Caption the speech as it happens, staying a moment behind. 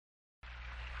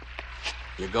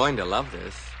You're going to love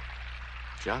this.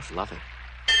 Just love it.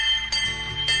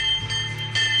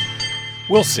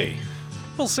 We'll see.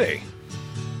 We'll see.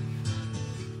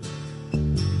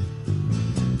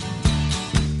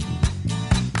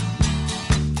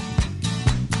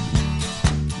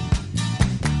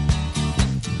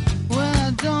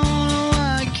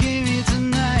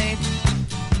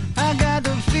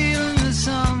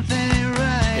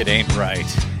 It ain't right.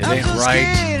 It ain't right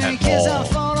at all.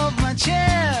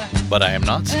 But I am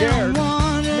not scared.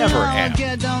 Never am.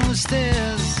 Clowns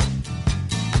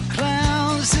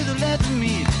to the left of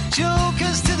me,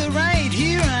 jokers to the right.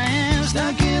 Here I am,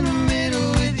 stuck in the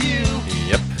middle with you.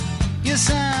 Yep.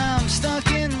 Yes, I'm stuck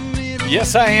in the middle.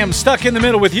 Yes, I am stuck in the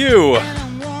middle with you.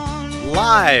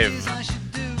 Live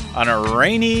on a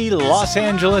rainy Los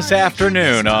Angeles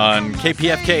afternoon on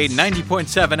KPFK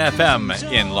 90.7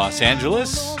 FM in Los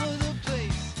Angeles,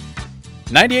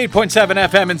 98.7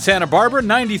 FM in Santa Barbara,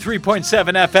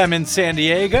 93.7 FM in San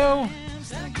Diego,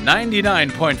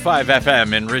 99.5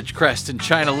 FM in Ridgecrest and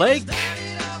China Lake,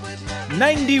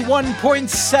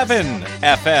 91.7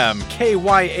 FM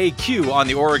KYAQ on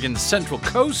the Oregon Central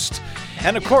Coast,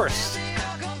 and of course,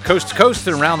 coast to coast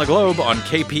and around the globe on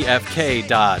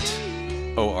kpfk.org,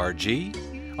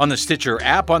 on the Stitcher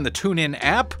app, on the TuneIn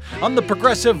app, on the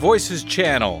Progressive Voices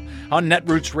channel, on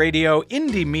Netroots Radio,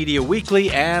 Indie Media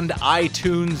Weekly, and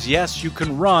iTunes. Yes, you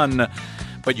can run,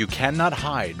 but you cannot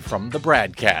hide from the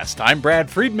BradCast. I'm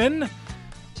Brad Friedman,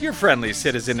 your friendly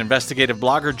citizen, investigative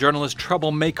blogger, journalist,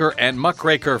 troublemaker, and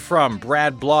muckraker from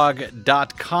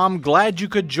bradblog.com. Glad you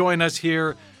could join us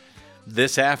here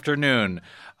this afternoon.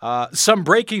 Some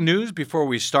breaking news before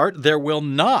we start. There will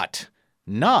not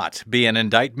be an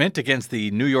indictment against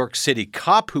the New York City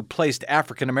cop who placed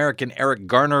African-American Eric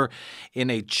Garner in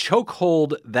a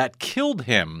chokehold that killed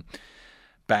him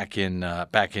back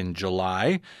in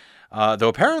July. Though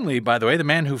apparently, by the way, the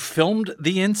man who filmed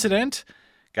the incident,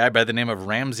 a guy by the name of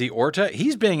Ramsey Orta,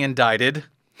 he's being indicted.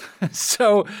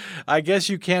 So I guess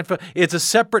you can't. It's a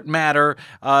separate matter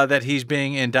that he's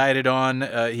being indicted on.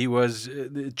 He was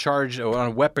charged on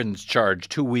a weapons charge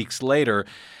 2 weeks later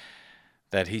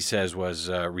that he says was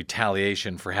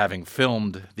retaliation for having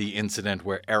filmed the incident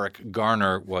where Eric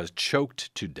Garner was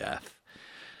choked to death.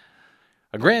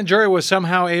 A grand jury was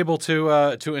somehow able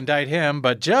to indict him,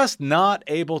 but just not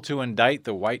able to indict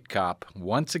the white cop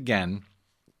once again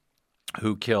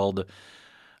who killed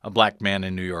a black man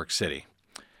in New York City.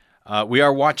 We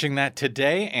are watching that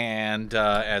today, and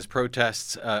as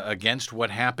protests against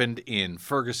what happened in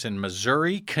Ferguson,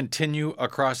 Missouri continue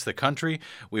across the country,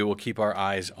 we will keep our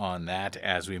eyes on that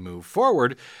as we move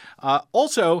forward.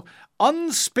 Also,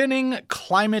 unspinning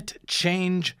climate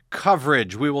change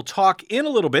coverage. We will talk in a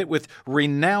little bit with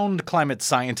renowned climate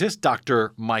scientist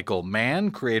Dr. Michael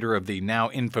Mann, creator of the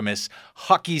now infamous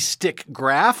hockey stick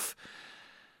graph.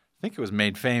 I think it was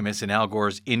made famous in Al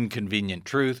Gore's Inconvenient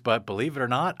Truth, but believe it or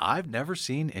not, I've never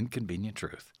seen Inconvenient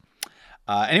Truth.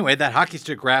 Anyway, that hockey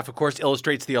stick graph, of course,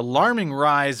 illustrates the alarming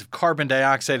rise of carbon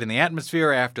dioxide in the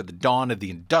atmosphere after the dawn of the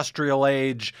industrial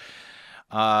age.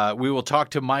 We will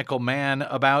talk to Michael Mann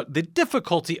about the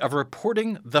difficulty of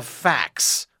reporting the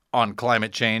facts on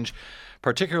climate change,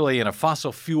 particularly in a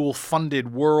fossil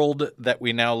fuel-funded world that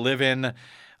we now live in,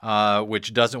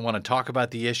 which doesn't want to talk about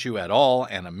the issue at all,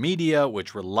 and a media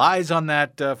which relies on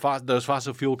that those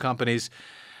fossil fuel companies,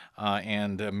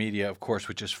 and a media, of course,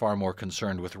 which is far more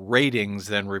concerned with ratings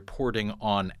than reporting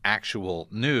on actual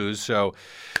news. So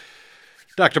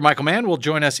Dr. Michael Mann will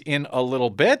join us in a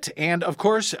little bit. And, of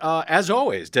course, as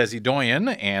always, Desi Doyen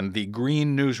and the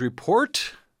Green News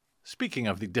Report. Speaking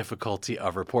of the difficulty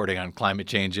of reporting on climate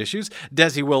change issues,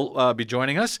 Desi will be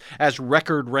joining us as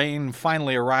record rain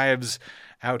finally arrives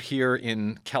out here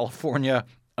in California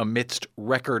amidst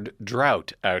record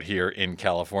drought out here in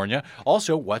California.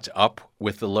 Also, what's up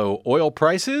with the low oil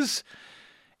prices?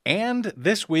 And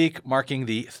this week marking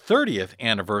the 30th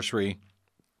anniversary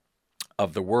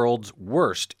of the world's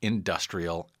worst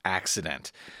industrial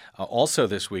accident. Also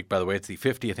this week, by the way, it's the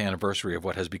 50th anniversary of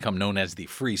what has become known as the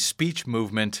free speech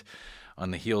movement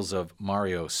on the heels of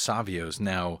Mario Savio's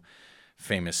now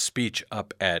famous speech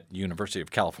up at University of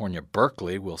California,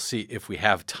 Berkeley. We'll see if we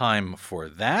have time for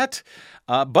that.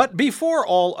 But before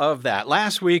all of that,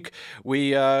 last week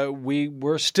we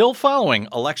were still following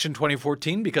Election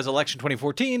 2014 because Election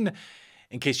 2014,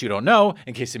 in case you don't know,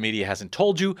 in case the media hasn't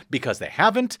told you, because they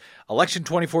haven't, Election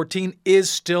 2014 is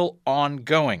still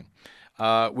ongoing.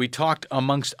 We talked,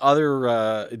 amongst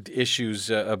other issues,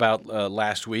 about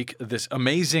last week, this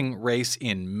amazing race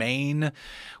in Maine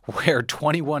where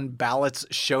 21 ballots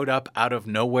showed up out of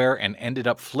nowhere and ended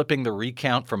up flipping the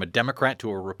recount from a Democrat to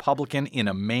a Republican in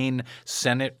a Maine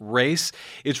Senate race.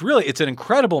 It's an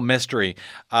incredible mystery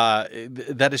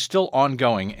that is still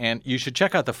ongoing, and you should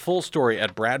check out the full story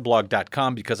at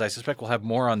bradblog.com because I suspect we'll have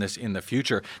more on this in the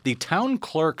future. The town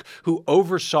clerk who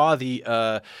oversaw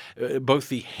both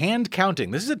the hand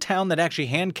counting — this is a town that actually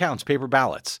hand counts paper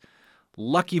ballots.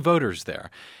 Lucky voters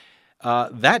there.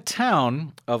 That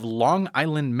town of Long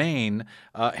Island, Maine,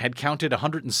 had counted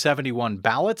 171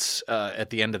 ballots at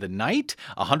the end of the night,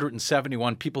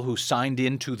 171 people who signed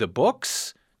into the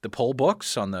poll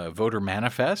books on the voter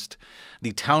manifest.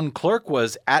 The town clerk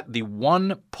was at the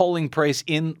one polling place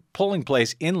in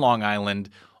Long Island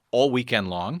all weekend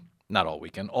long. Not all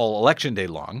weekend, all election day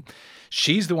long.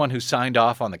 She's the one who signed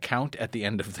off on the count at the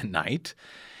end of the night.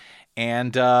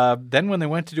 And then when they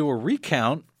went to do a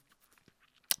recount,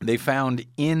 they found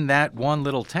in that one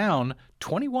little town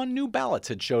 21 new ballots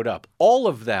had showed up, all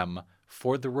of them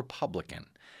for the Republican.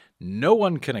 No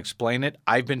one can explain it.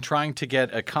 I've been trying to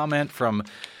get a comment from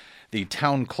the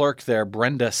town clerk there,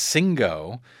 Brenda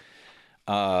Singo,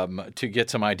 to get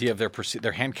some idea of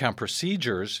their hand count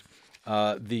procedures.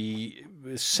 The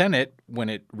Senate, when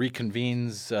it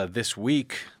reconvenes this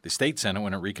week, the state Senate,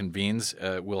 when it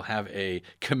reconvenes, will have a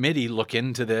committee look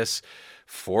into this.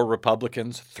 4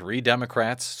 Republicans, 3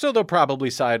 Democrats, so they'll probably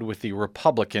side with the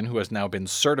Republican who has now been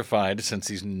certified since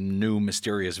these new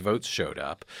mysterious votes showed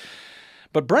up.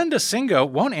 But Brenda Singo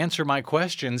won't answer my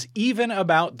questions even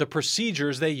about the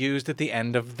procedures they used at the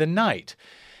end of the night.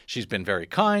 She's been very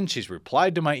kind. She's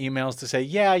replied to my emails to say,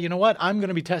 yeah, you know what? I'm going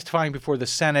to be testifying before the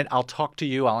Senate. I'll talk to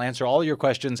you. I'll answer all your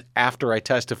questions after I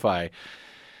testify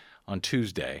on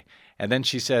Tuesday. And then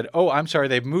she said, oh, I'm sorry,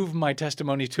 they've moved my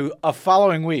testimony to a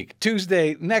following week,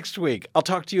 Tuesday next week. I'll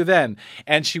talk to you then.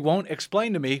 And she won't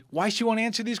explain to me why she won't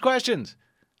answer these questions.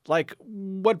 Like,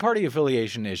 what party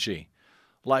affiliation is she?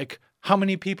 Like, how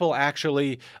many people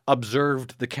actually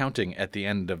observed the counting at the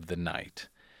end of the night?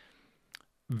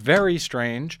 Very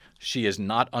strange. She is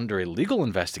not under a legal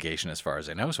investigation as far as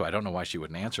I know, so I don't know why she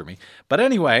wouldn't answer me. But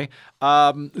anyway,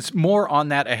 more on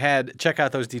that ahead. Check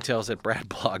out those details at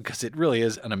BradBlog because it really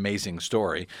is an amazing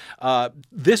story.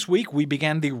 This week, we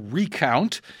began the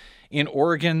recount in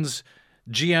Oregon's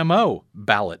GMO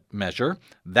ballot measure.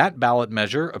 That ballot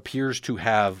measure appears to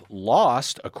have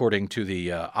lost, according to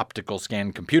the optical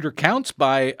scan computer counts,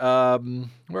 by,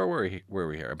 where were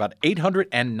we here? About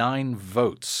 809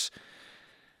 votes.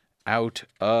 Out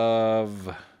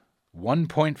of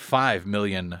 1.5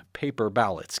 million paper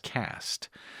ballots cast.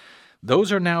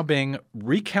 Those are now being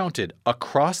recounted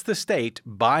across the state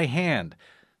by hand.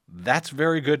 That's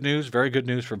very good news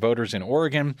for voters in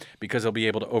Oregon because they'll be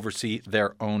able to oversee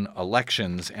their own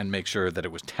elections and make sure that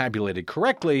it was tabulated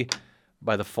correctly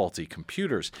by the faulty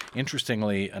computers.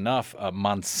 Interestingly enough,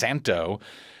 Monsanto,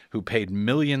 who paid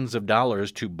millions of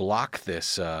dollars to block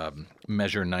this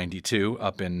Measure 92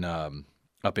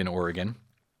 up in Oregon.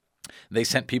 They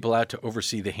sent people out to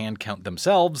oversee the hand count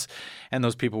themselves, and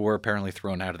those people were apparently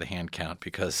thrown out of the hand count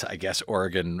because I guess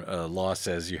Oregon law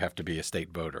says you have to be a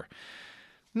state voter.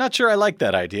 Not sure I like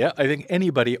that idea. I think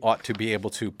anybody ought to be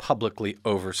able to publicly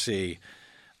oversee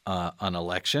an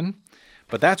election.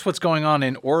 But that's what's going on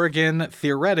in Oregon.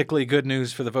 Theoretically, good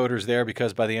news for the voters there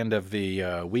because by the end of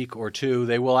the week or two,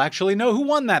 they will actually know who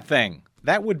won that thing.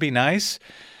 That would be nice.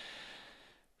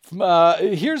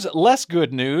 Here's less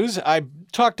good news. I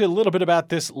talked a little bit about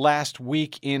this last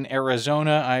week in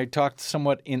Arizona. I talked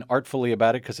somewhat inartfully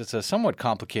about it because it's a somewhat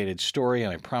complicated story,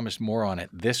 and I promised more on it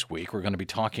this week. We're going to be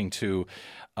talking to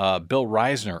Bill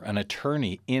Risner, an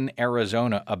attorney in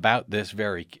Arizona, about this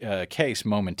very case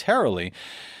momentarily.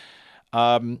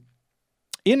 In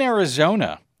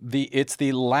Arizona, it's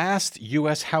the last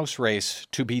U.S. House race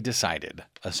to be decided,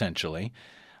 essentially.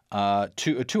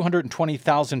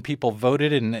 220,000 people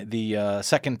voted in the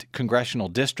 2nd Congressional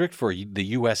District for the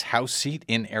U.S. House seat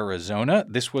in Arizona.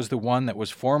 This was the one that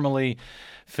was formerly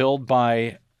filled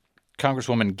by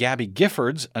Congresswoman Gabby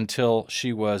Giffords until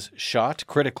she was shot,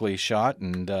 critically shot,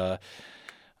 and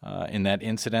in that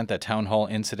incident, that town hall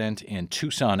incident in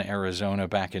Tucson, Arizona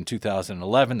back in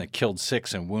 2011 that killed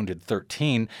 6 and wounded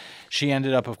 13. She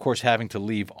ended up, of course, having to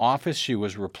leave office. She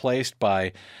was replaced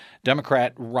by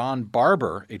Democrat Ron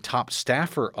Barber, a top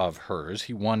staffer of hers.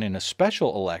 He won in a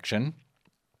special election.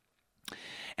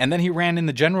 And then he ran in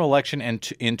the general election in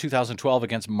 2012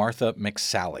 against Martha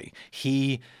McSally.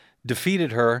 He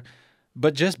defeated her,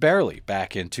 but just barely,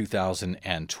 back in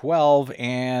 2012,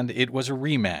 and it was a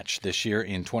rematch this year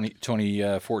in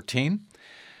 2014.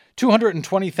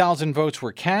 220,000 votes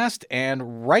were cast,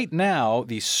 and right now,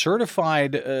 the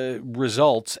certified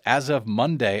results as of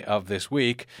Monday of this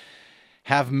week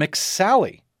have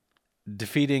McSally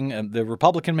defeating the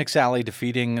Republican McSally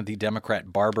defeating the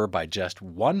Democrat Barber by just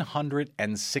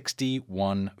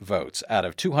 161 votes out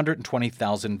of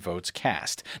 220,000 votes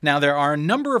cast. Now, there are a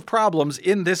number of problems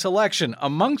in this election.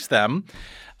 Amongst them,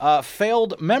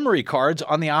 failed memory cards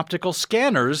on the optical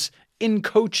scanners in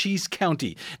Cochise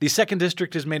County. The 2nd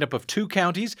District is made up of 2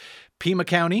 counties, Pima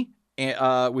County,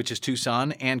 which is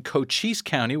Tucson, and Cochise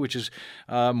County, which is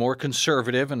more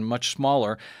conservative and much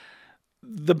smaller.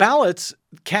 The ballots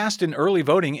cast in early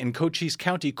voting in Cochise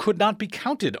County could not be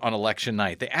counted on election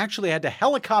night. They actually had to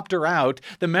helicopter out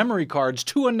the memory cards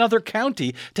to another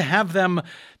county to have them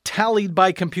tallied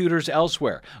by computers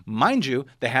elsewhere. Mind you,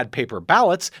 they had paper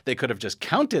ballots. They could have just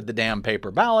counted the damn paper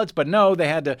ballots, but no, they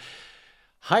had to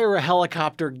hire a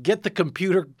helicopter, get the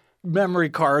computer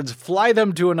memory cards, fly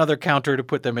them to another counter to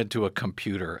put them into a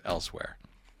computer elsewhere.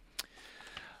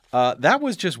 That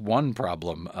was just one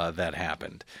problem that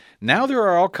happened. Now there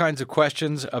are all kinds of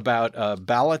questions about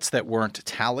ballots that weren't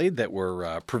tallied, that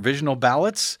were provisional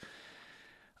ballots.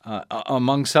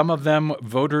 Among some of them,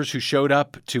 voters who showed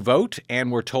up to vote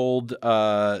and were told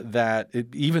that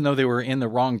even though they were in the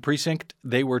wrong precinct,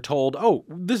 they were told, oh,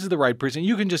 this is the right precinct.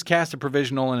 You can just cast a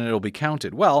provisional and it'll be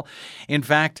counted. Well, in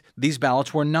fact, these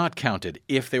ballots were not counted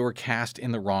if they were cast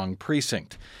in the wrong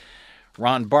precinct.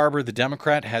 Ron Barber, the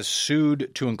Democrat, has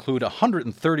sued to include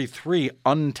 133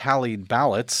 untallied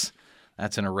ballots.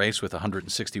 That's in a race with a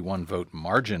 161-vote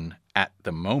margin at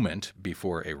the moment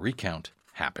before a recount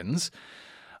happens.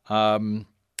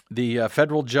 The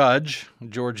federal judge,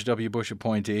 George W. Bush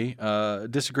appointee,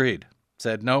 disagreed,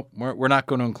 said, no, we're not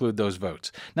going to include those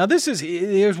votes. Now,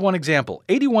 here's one example.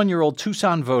 81-year-old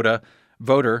Tucson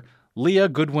voter Leah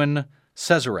Goodwin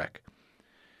Cesarek.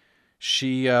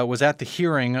 She was at the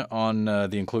hearing on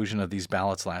the inclusion of these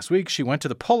ballots last week. She went to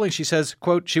the polling. She says,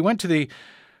 quote, she went to the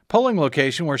polling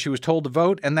location where she was told to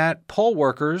vote, and that poll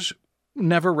workers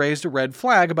never raised a red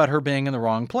flag about her being in the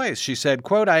wrong place. She said,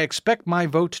 quote, I expect my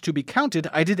vote to be counted.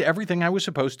 I did everything I was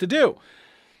supposed to do.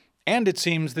 And it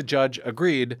seems the judge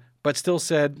agreed, but still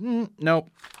said, no,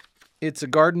 it's a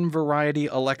garden variety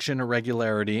election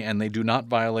irregularity, and they do not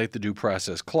violate the due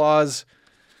process clause,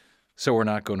 so we're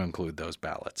not going to include those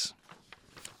ballots.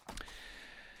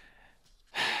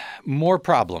 More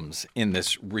problems in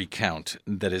this recount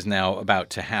that is now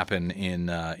about to happen in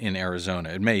Arizona.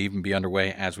 It may even be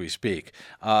underway as we speak.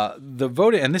 The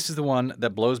vote, and this is the one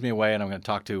that blows me away, and I'm going to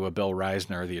talk to Bill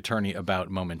Risner, the attorney, about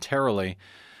momentarily.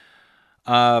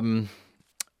 In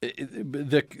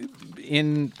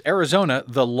Arizona,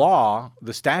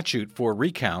 the statute for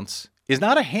recounts is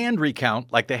not a hand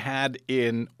recount like they had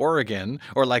in Oregon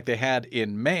or like they had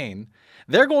in Maine.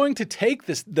 They're going to take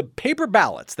the paper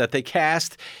ballots that they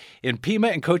cast in Pima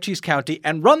and Cochise County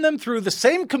and run them through the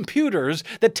same computers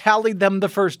that tallied them the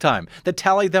first time, that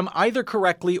tallied them either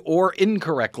correctly or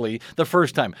incorrectly the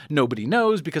first time. Nobody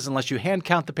knows, because unless you hand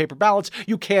count the paper ballots,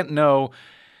 you can't know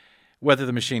whether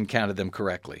the machine counted them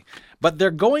correctly. But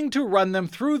they're going to run them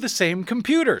through the same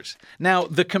computers. Now,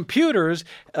 the computers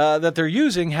that they're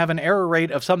using have an error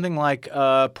rate of something like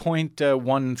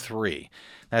 0.13.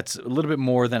 That's a little bit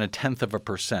more than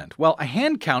 0.1%. Well, a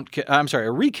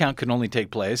recount can only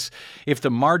take place if the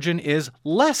margin is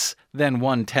less than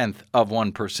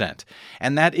 0.1%.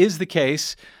 And that is the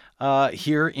case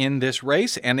here in this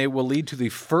race, and it will lead to the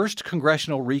first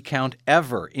congressional recount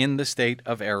ever in the state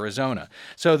of Arizona.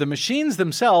 So the machines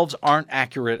themselves aren't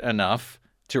accurate enough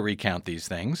to recount these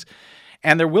things,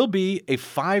 and there will be a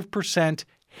 5%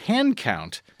 hand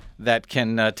count that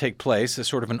can take place, a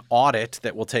sort of an audit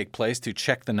that will take place to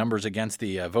check the numbers against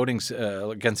the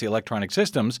against the electronic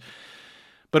systems.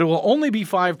 But it will only be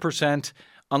 5%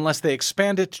 unless they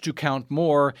expand it to count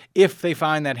more if they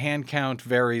find that hand count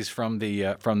varies from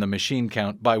the machine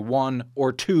count by 1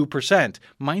 or 2%.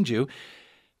 Mind you,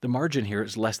 the margin here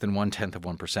is less than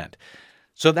 0.1%.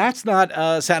 So that's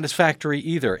not satisfactory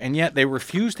either, and yet they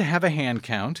refuse to have a hand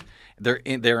count.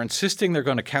 They're insisting they're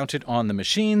going to count it on the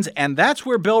machines, and that's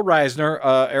where Bill Risner,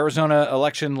 Arizona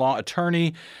election law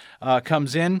attorney,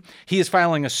 comes in. He is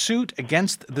filing a suit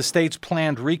against the state's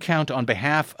planned recount on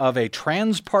behalf of a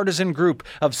transpartisan group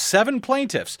of 7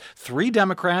 plaintiffs, 3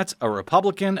 Democrats, a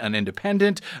Republican, an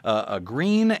independent, a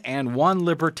Green, and 1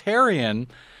 Libertarian,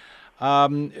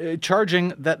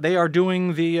 charging that they are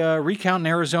doing the recount in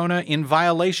Arizona in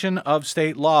violation of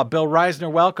state law. Bill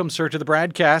Risner, welcome, sir, to the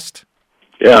BradCast.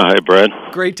 Yeah, hi, Brad.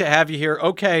 Great to have you here.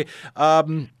 Okay,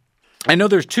 I know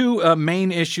there's two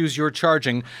main issues you're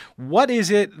charging. What is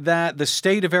it that the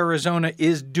state of Arizona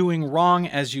is doing wrong,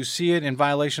 as you see it, in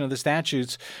violation of the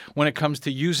statutes when it comes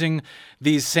to using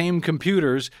these same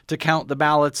computers to count the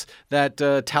ballots that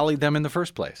tallied them in the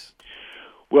first place?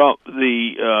 Well,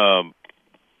 the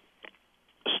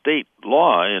state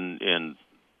law, in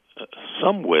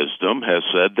some wisdom, has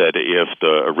said that if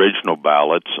the original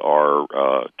ballots are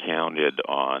counted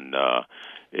on a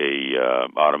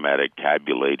automatic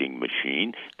tabulating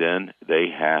machine, then they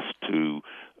have to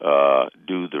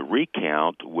do the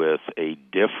recount with a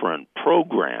different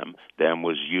program than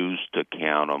was used to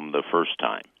count them the first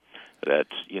time.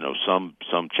 That's,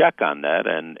 some check on that,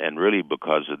 and really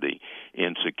because of the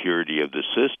insecurity of the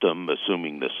system,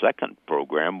 assuming the second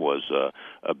program was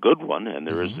a good one, and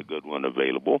there is a good one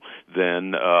available,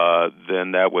 then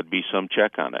that would be some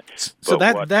check on it. So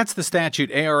that's the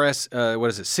statute, ARS,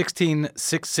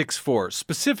 16664,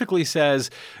 specifically says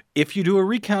if you do a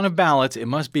recount of ballots, it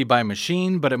must be by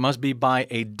machine, but it must be by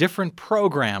a different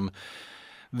program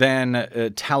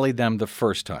than tallied them the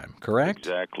first time, correct?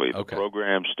 Exactly. Okay. The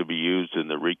programs to be used in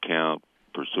the recount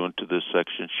pursuant to this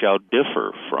section shall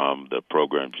differ from the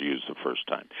programs used the first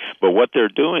time. But what they're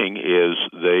doing is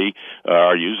they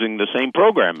are using the same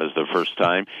program as the first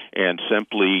time and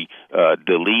simply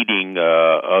deleting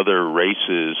other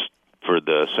races for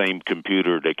the same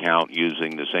computer to count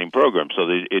using the same program. So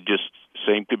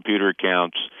same computer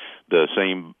counts the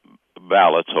same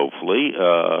ballots, hopefully,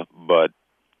 but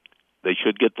they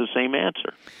should get the same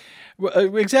answer.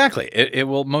 Well, exactly. It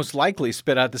will most likely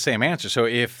spit out the same answer. So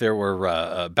if there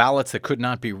were ballots that could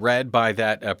not be read by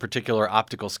that particular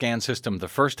optical scan system the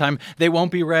first time, they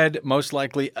won't be read most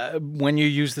likely when you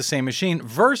use the same machine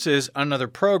versus another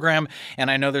program.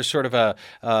 And I know there's sort of a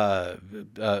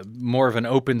more of an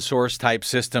open source type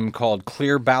system called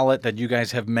Clear Ballot that you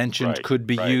guys have mentioned could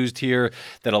be used here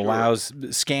that allows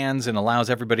scans and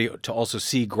allows everybody to also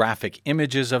see graphic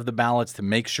images of the ballots to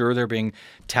make sure they're being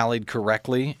tallied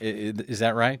correctly. Is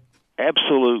that right?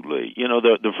 Absolutely.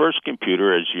 The first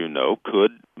computer, as you know,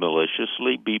 could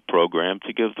maliciously be programmed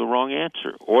to give the wrong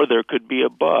answer, or there could be a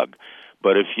bug.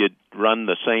 But if you run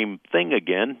the same thing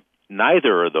again,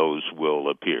 neither of those will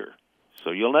appear.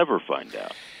 So you'll never find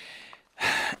out.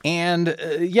 And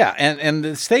and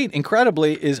the state,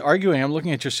 incredibly, is arguing, I'm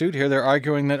looking at your suit here, they're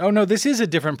arguing that, oh, no, this is a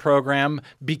different program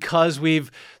because we've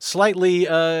slightly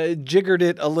jiggered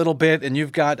it a little bit, and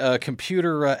you've got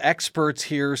computer experts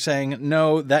here saying,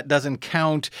 no, that doesn't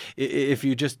count if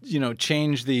you just,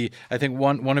 change I think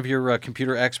one of your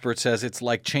computer experts says it's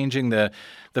like changing the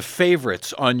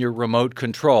favorites on your remote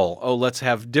control. Oh, let's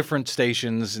have different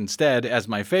stations instead as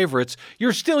my favorites.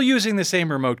 You're still using the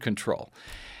same remote control.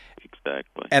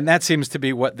 Exactly. And that seems to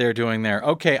be what they're doing there.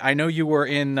 Okay, I know you were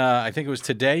in, I think it was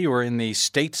today, you were in the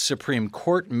state Supreme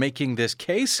Court making this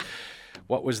case.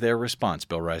 What was their response,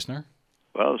 Bill Risner?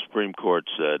 Well, the Supreme Court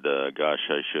said, I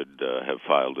should have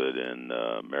filed it in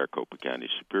Maricopa County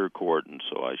Superior Court, and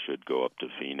so I should go up to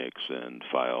Phoenix and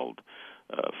file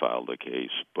the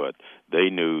case. But they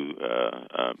knew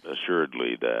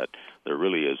assuredly that there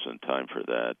really isn't time for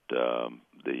that.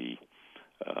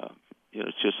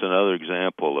 It's just another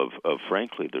example of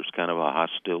frankly, there's kind of a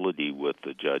hostility with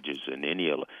the judges in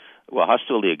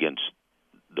hostility against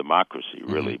democracy,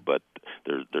 really, but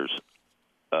there's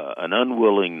an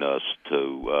unwillingness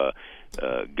to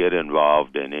get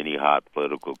involved in any hot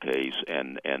political case,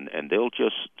 and they'll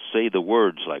just say the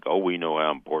words like, oh, we know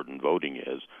how important voting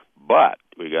is, but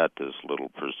we got this little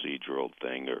procedural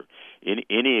thing, or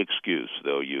any excuse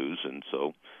they'll use, and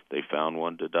so they found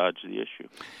one to dodge the issue.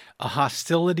 A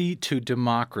hostility to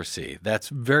democracy. That's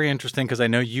very interesting because I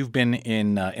know you've been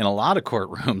in a lot of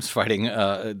courtrooms fighting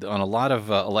on a lot of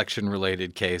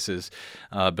election-related cases.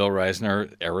 Bill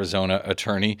Risner, Arizona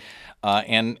attorney.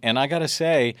 And I got to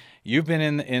say, you've been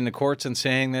in the courts and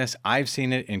saying this. I've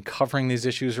seen it in covering these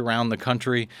issues around the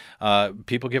country.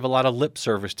 People give a lot of lip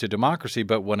service to democracy,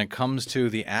 but when it comes to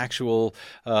the actual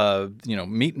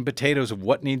meat and potatoes of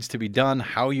what needs to be done,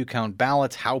 how you count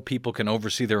ballots, how people can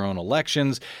oversee their own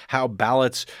elections, how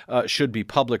ballots should be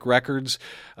public records,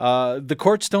 the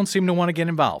courts don't seem to want to get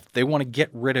involved. They want to get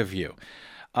rid of you.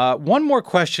 One more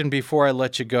question before I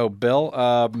let you go, Bill.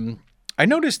 I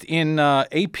noticed in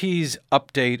AP's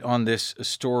update on this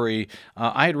story,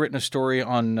 I had written a story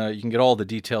on, you can get all the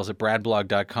details at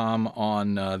bradblog.com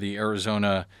on the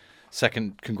Arizona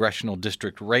 2nd Congressional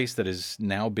District race that is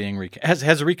now being recounted.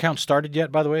 Has the recount started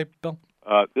yet, by the way, Bill?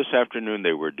 This afternoon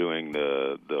they were doing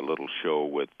the little show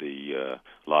with the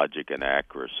logic and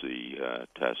accuracy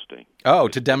testing. Oh,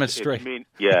 to demonstrate.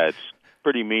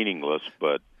 pretty meaningless,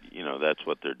 but that's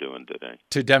what they're doing today.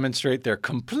 To demonstrate their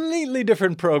completely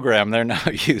different program they're now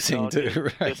using.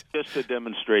 Just to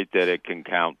demonstrate that it can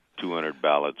count 200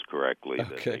 ballots correctly.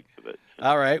 Okay.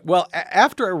 All right. Well,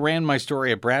 after I ran my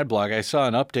story at Brad Blog, I saw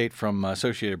an update from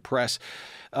Associated Press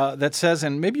that says,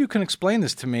 and maybe you can explain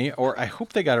this to me, or I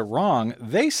hope they got it wrong,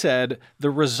 they said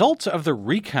the results of the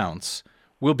recounts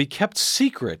will be kept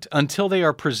secret until they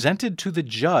are presented to the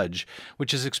judge,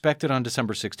 which is expected on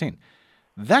December 16th.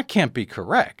 That can't be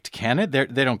correct, can it?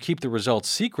 They don't keep the results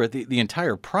secret. The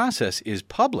entire process is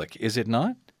public, is it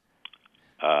not?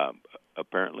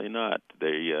 Apparently not.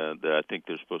 I think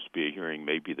there's supposed to be a hearing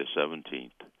maybe the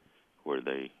 17th where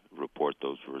they report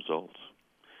those results.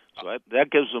 So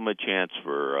that gives them a chance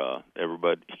for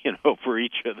everybody, for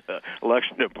each of the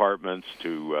election departments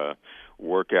to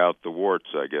work out the warts,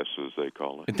 I guess, as they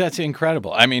call it. That's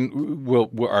incredible. I mean,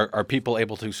 are people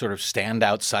able to sort of stand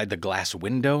outside the glass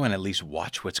window and at least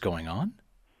watch what's going on?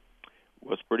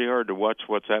 Well, it's pretty hard to watch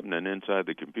what's happening inside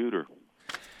the computer.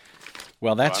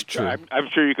 Well, that's true. I'm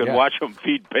sure you can watch them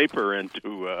feed paper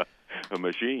into a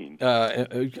machine.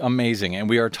 Amazing. And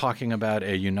we are talking about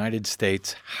a United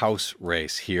States House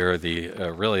race here,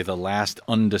 really the last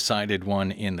undecided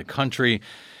one in the country,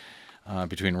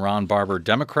 between Ron Barber,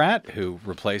 Democrat, who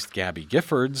replaced Gabby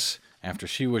Giffords after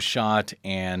she was shot,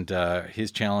 and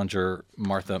his challenger,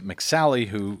 Martha McSally,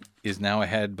 who is now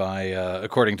ahead by,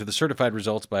 according to the certified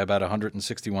results, by about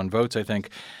 161 votes, I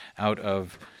think, out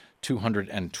of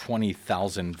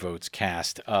 220,000 votes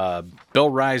cast.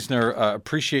 Bill Risner,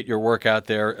 appreciate your work out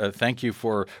there. Thank you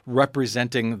for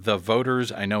representing the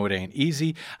voters. I know it ain't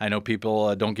easy. I know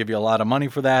people don't give you a lot of money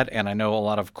for that, and I know a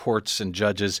lot of courts and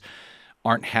judges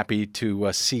aren't happy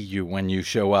to see you when you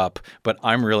show up, but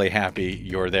I'm really happy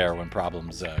you're there when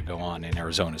problems go on in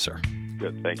Arizona, sir.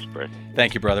 Good. Thanks, Brad.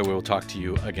 Thank you, brother. We will talk to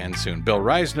you again soon. Bill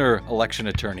Risner, election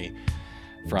attorney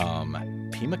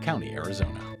from Pima County,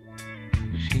 Arizona.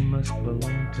 She must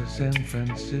belong to San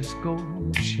Francisco.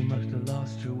 She must have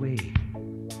lost her way.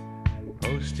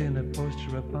 Posting a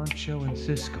poster of Pancho and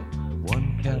Cisco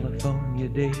one California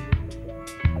day.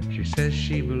 She says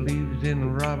she believes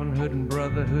in Robin Hood and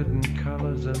brotherhood and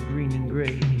colors of green and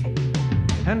gray.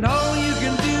 And all you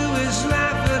can do is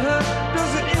laugh at her.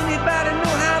 Doesn't anybody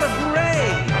know how to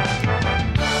pray?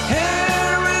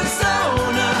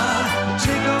 Arizona,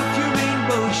 take off your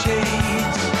rainbow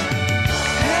shades.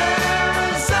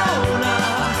 Arizona,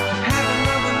 have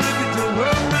another look at the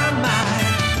world, my mind.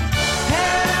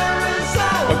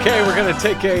 Arizona. Okay, we're going to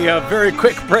take a very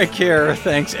quick break here.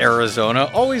 Thanks, Arizona.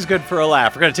 Always good for a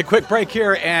laugh. We're going to take a quick break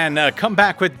here and come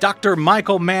back with Dr.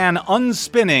 Michael Mann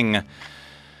unspinning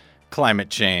climate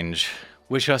change.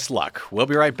 Wish us luck. We'll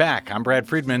be right back. I'm Brad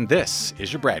Friedman. This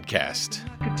is your BradCast.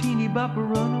 Like a teeny bopper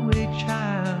runaway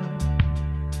child.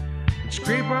 And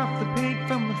scrape off the paint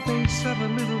from the face of a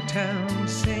little town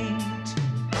saint.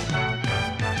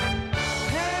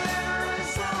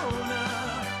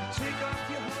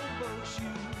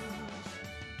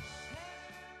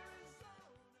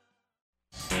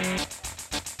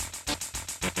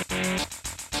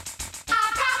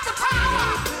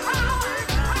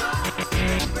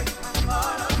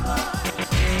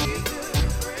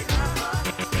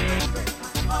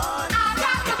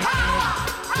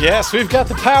 Yes, we've got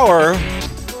the power,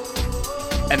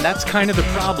 and that's kind of the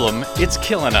problem. It's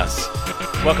killing us.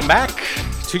 Welcome back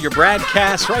to your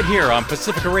BradCast right here on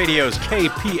Pacifica Radio's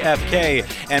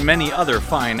KPFK and many other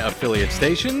fine affiliate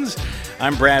stations.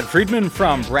 I'm Brad Friedman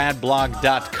from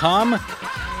bradblog.com.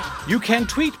 You can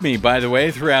tweet me, by the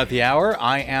way, throughout the hour.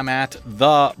 I am at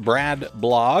the Brad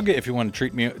Blog, if you want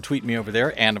to tweet me over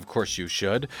there, and of course you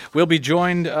should. We'll be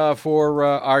joined for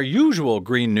our usual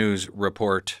Green News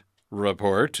report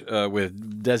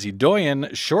with Desi Doyen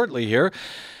shortly here.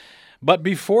 But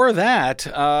before that,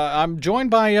 I'm joined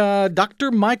by Dr.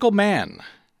 Michael Mann,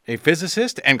 a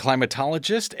physicist and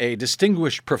climatologist, a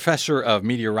distinguished professor of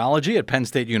meteorology at Penn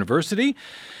State University,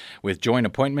 with joint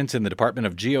appointments in the Department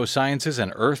of Geosciences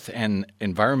and Earth and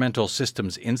Environmental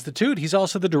Systems Institute. He's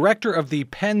also the director of the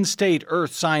Penn State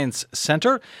Earth Science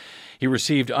Center. He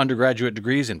received undergraduate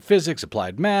degrees in physics,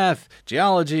 applied math,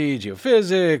 geology,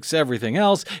 geophysics, everything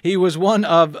else. He was one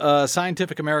of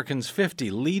Scientific American's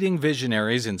 50 leading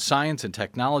visionaries in science and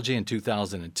technology in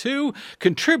 2002,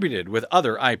 contributed with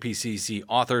other IPCC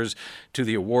authors to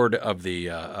the award of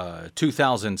the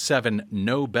 2007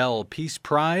 Nobel Peace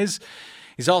Prize.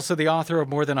 He's also the author of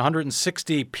more than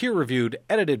 160 peer-reviewed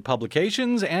edited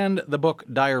publications and the book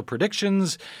Dire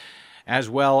Predictions, as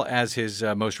well as his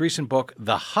most recent book,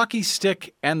 The Hockey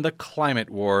Stick and the Climate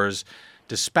Wars.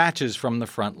 dispatches from the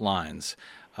front lines.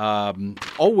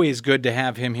 Always good to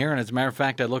have him here. And as a matter of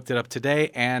fact, I looked it up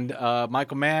today. And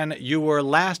Michael Mann, you were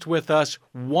last with us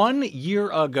 1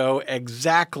 year ago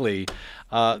exactly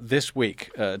this week,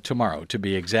 tomorrow to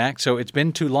be exact. So it's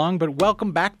been too long, but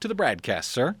welcome back to the BradCast,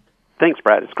 sir. Thanks,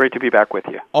 Brad. It's great to be back with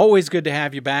you. Always good to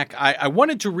have you back. I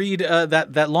wanted to read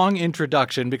that long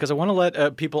introduction because I want to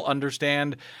let people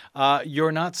understand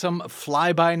you're not some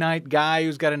fly-by-night guy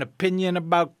who's got an opinion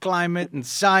about climate and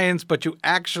science, but you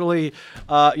actually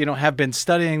have been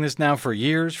studying this now for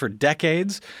years, for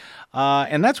decades.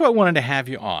 And that's why I wanted to have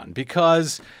you on,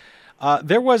 because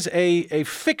there was a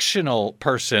fictional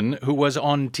person who was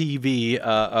on TV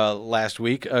last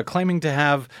week claiming to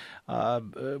have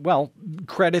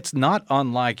credits not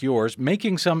unlike yours,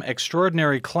 making some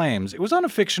extraordinary claims. It was on a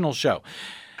fictional show.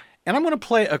 And I'm going to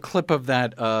play a clip of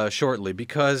that shortly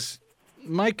because,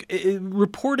 Mike,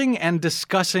 reporting and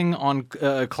discussing on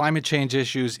climate change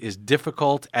issues is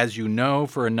difficult, as you know,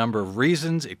 for a number of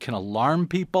reasons. It can alarm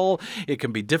people. It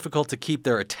can be difficult to keep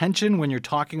their attention when you're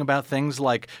talking about things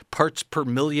like parts per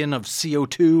million of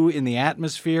CO2 in the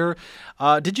atmosphere.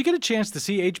 Did you get a chance to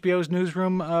see HBO's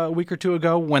Newsroom a week or two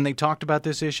ago when they talked about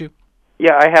this issue?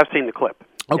 Yeah, I have seen the clip.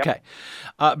 Okay.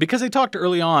 Yep. Because they talked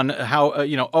early on how,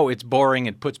 it's boring,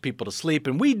 it puts people to sleep.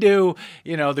 And we do,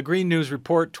 the Green News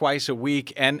Report twice a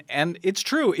week. And it's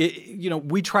true.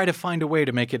 We try to find a way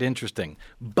to make it interesting,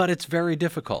 but it's very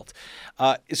difficult.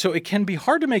 So it can be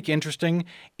hard to make interesting.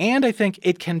 And I think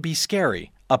it can be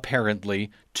scary,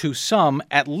 apparently, to some,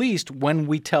 at least when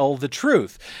we tell the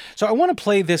truth. So I want to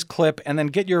play this clip and then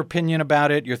get your opinion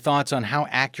about it, your thoughts on how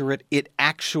accurate it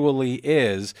actually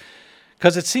is,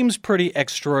 because it seems pretty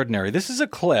extraordinary. This is a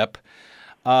clip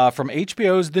from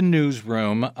HBO's The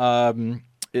Newsroom.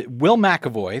 Will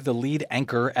McAvoy, the lead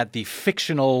anchor at the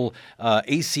fictional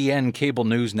ACN cable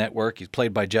news network, he's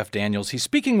played by Jeff Daniels, he's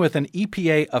speaking with an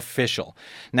EPA official.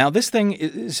 Now, this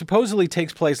thing supposedly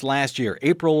takes place last year,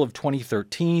 April of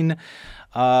 2013,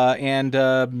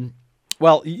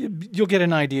 Well, you'll get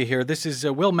an idea here. This is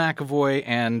Will McAvoy,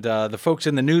 and the folks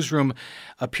in the newsroom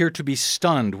appear to be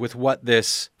stunned with what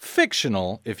this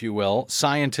fictional, if you will,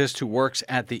 scientist who works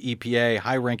at the EPA,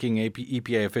 high-ranking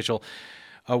EPA official,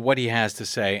 what he has to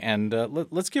say. And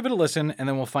let's give it a listen, and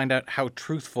then we'll find out how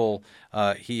truthful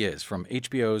he is from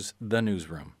HBO's The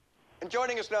Newsroom. And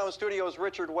joining us now in studio is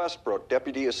Richard Westbrook,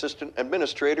 Deputy Assistant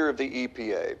Administrator of the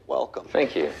EPA. Welcome.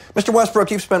 Thank you. Mr.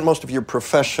 Westbrook, you've spent most of your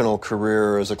professional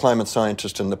career as a climate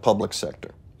scientist in the public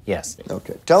sector. Yes.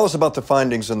 Okay. Tell us about the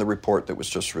findings in the report that was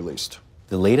just released.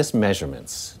 The latest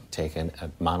measurements taken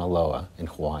at Mauna Loa in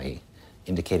Hawaii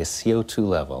indicate a CO2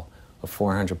 level of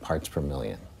 400 parts per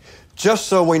million. Just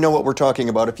so we know what we're talking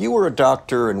about, if you were a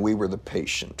doctor and we were the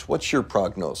patient, what's your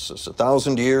prognosis?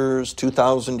 1,000 years?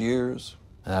 2,000 years?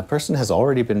 A person has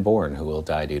already been born who will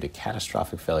die due to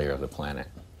catastrophic failure of the planet.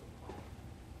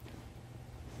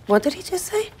 What did he just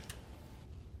say?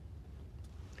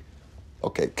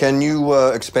 Okay, can you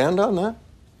expand on that?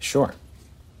 Sure.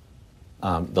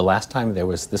 The last time there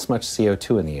was this much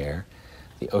CO2 in the air,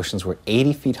 the oceans were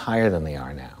 80 feet higher than they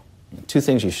are now. Two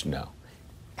things you should know.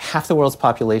 Half the world's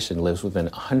population lives within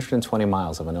 120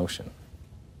 miles of an ocean.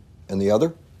 And the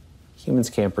other? Humans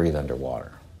can't breathe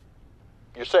underwater.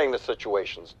 You're saying the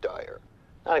situation's dire.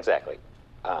 Not exactly.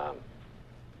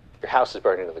 Your house is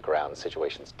burning to the ground, the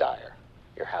situation's dire.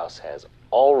 Your house has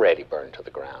already burned to the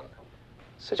ground.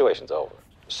 The situation's over.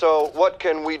 So what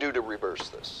can we do to reverse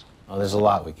this? Well, there's a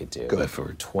lot we could do. Good. If it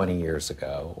were 20 years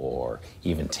ago or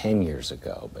even 10 years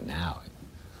ago, but now,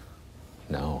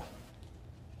 no.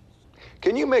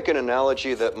 Can you make an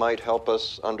analogy that might help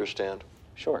us understand?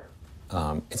 Sure.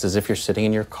 It's as if you're sitting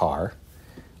in your car,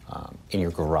 in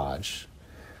your garage,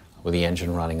 with the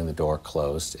engine running and the door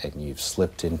closed, and you've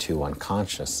slipped into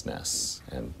unconsciousness,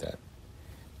 and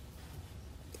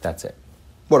that's it.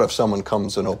 What if someone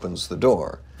comes and opens the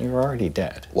door? You're already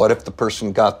dead. What if the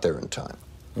person got there in time?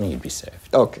 You'd be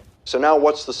saved. Okay. So now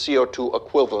what's the CO2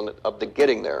 equivalent of the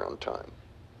getting there on time?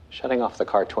 Shutting off the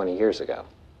car 20 years ago.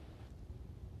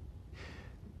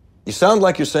 You sound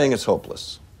like you're saying it's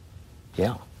hopeless.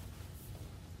 Yeah.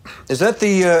 Is that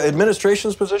the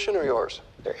administration's position or yours?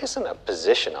 There isn't a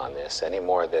position on this any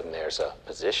more than there's a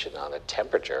position on the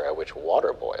temperature at which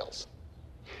water boils.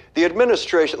 The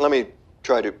administration,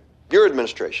 your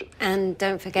administration. And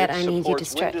don't forget, I need you to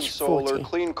stretch wind and solar, 40.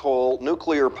 clean coal,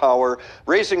 nuclear power,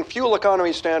 raising fuel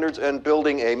economy standards, and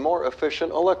building a more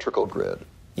efficient electrical grid.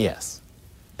 Yes.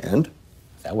 And?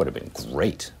 That would have been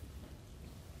great.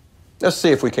 Let's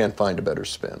see if we can't find a better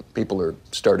spin. People are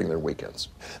starting their weekends.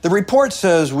 The report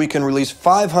says we can release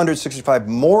 565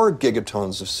 more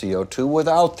gigatons of CO2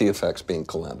 without the effects being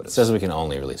calamitous. It says we can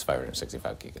only release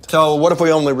 565 gigatons. So what if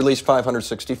we only release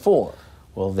 564?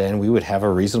 Well, then we would have a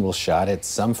reasonable shot at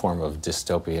some form of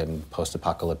dystopian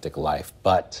post-apocalyptic life.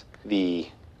 But the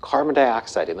carbon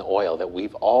dioxide in the oil that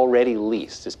we've already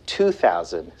leased is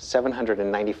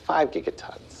 2,795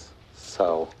 gigatons.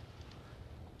 So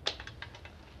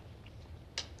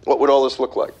what would all this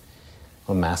look like?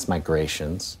 Well, mass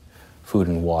migrations, food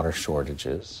and water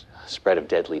shortages, spread of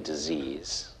deadly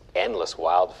disease, endless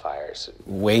wildfires,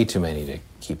 way too many to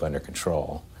keep under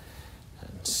control,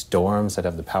 and storms that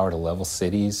have the power to level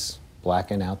cities,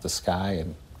 blacken out the sky,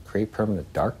 and create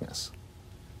permanent darkness.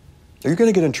 Are you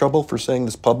going to get in trouble for saying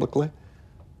this publicly?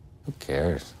 Who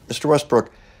cares? Mr.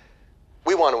 Westbrook,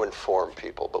 we want to inform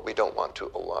people, but we don't want to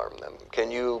alarm them.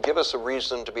 Can you give us a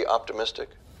reason to be optimistic?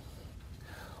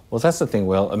 Well, that's the thing,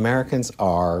 Will. Americans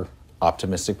are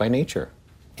optimistic by nature.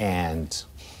 And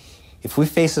if we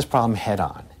face this problem head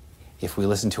on, if we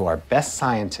listen to our best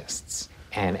scientists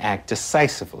and act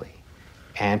decisively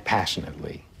and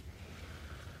passionately,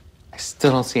 I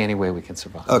still don't see any way we can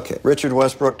survive. Okay. Richard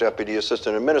Westbrook, Deputy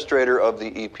Assistant Administrator of the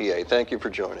EPA. Thank you for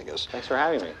joining us. Thanks for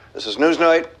having me. This is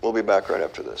Newsnight. We'll be back right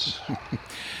after this.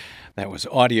 That was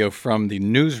audio from the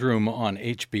Newsroom on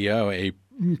HBO, a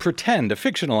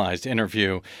fictionalized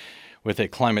interview with a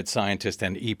climate scientist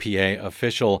and EPA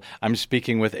official. I'm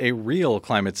speaking with a real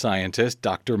climate scientist,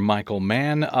 Dr. Michael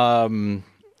Mann.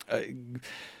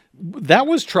 That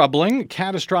was troubling.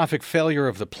 Catastrophic failure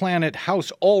of the planet.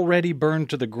 House already burned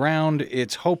to the ground.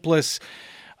 It's hopeless.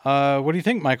 What do you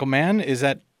think, Michael Mann? Is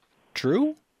that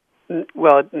true?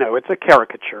 Well, no, it's a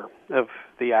caricature of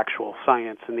the actual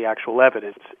science and the actual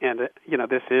evidence. And,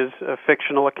 this is a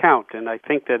fictional account, and I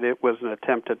think that it was an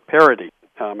attempt at parody.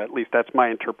 At least that's my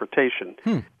interpretation,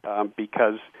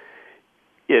 because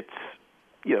it's,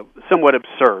 somewhat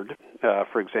absurd,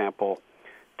 for example,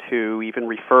 to even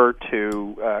refer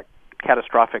to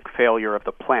catastrophic failure of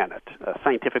the planet.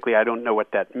 Scientifically, I don't know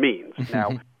what that means.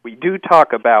 Now, we do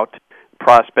talk about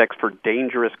prospects for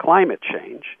dangerous climate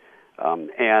change,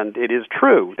 and it is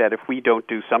true that if we don't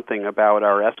do something about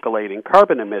our escalating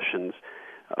carbon emissions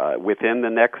within the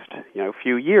next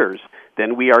few years,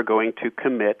 then we are going to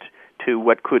commit to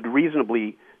what could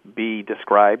reasonably be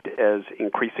described as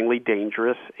increasingly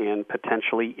dangerous and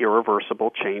potentially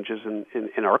irreversible changes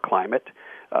in our climate.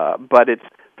 But it's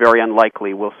very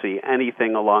unlikely we'll see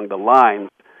anything along the lines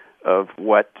of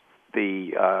what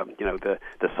the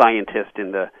scientist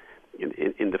in the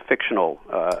fictional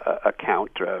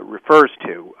account refers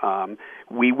to.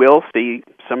 We will see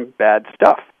some bad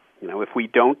stuff. If we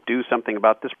don't do something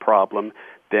about this problem,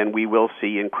 then we will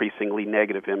see increasingly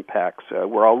negative impacts.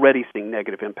 We're already seeing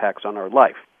negative impacts on our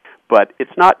life. But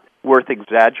it's not worth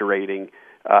exaggerating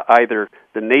either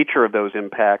the nature of those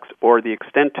impacts or the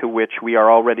extent to which we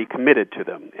are already committed to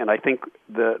them. And I think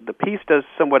the piece does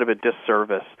somewhat of a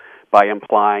disservice by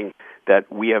implying that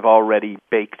we have already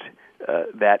baked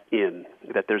that in,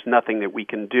 that there's nothing that we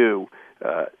can do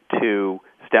to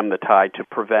stem the tide, to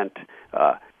prevent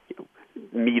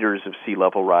meters of sea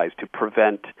level rise, to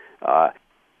prevent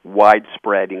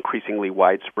increasingly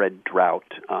widespread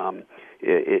drought,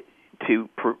 to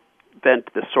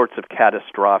prevent the sorts of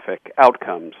catastrophic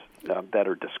outcomes that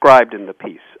are described in the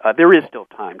piece. There is still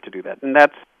time to do that, and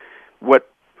that's what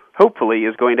hopefully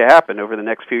is going to happen over the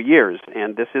next few years.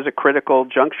 And this is a critical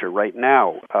juncture right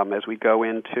now as we go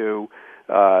into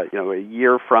a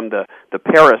year from the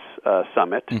Paris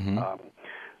summit,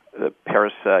 the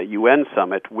Paris UN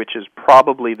summit, which is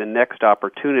probably the next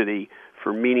opportunity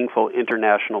for meaningful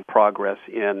international progress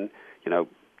in,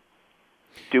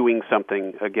 doing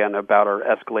something, again, about our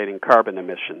escalating carbon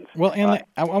emissions. Well, and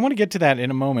I want to get to that in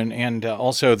a moment, and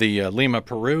also the Lima,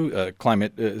 Peru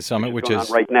climate summit, which is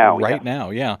right now.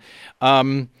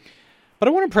 But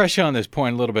I want to press you on this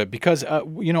point a little bit because,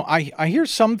 I hear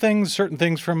certain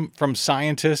things from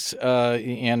scientists,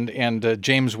 and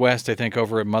James West, I think,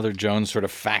 over at Mother Jones sort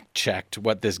of fact-checked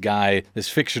what this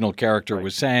fictional character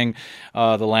was saying.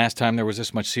 The last time there was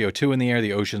this much CO2 in the air,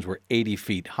 the oceans were 80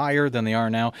 feet higher than they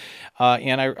are now.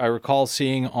 And I recall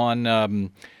seeing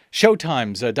on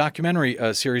Showtime's documentary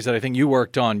series that I think you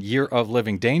worked on, Year of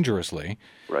Living Dangerously.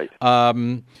 Right.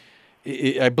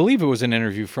 I believe it was an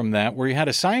interview from that where you had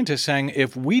a scientist saying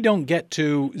if we don't get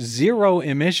to zero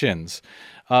emissions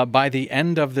by the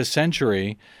end of the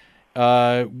century,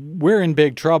 we're in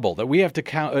big trouble. That we have to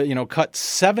cut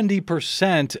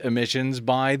 70% emissions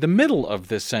by the middle of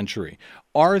this century.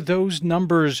 Are those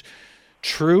numbers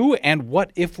true, and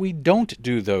what if we don't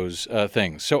do those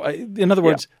things? So, in other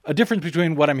words, a difference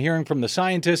between what I'm hearing from the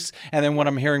scientists and then what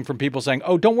I'm hearing from people saying,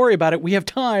 oh, don't worry about it, we have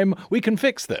time, we can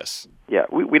fix this. Yeah,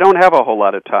 we don't have a whole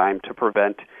lot of time to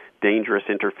prevent dangerous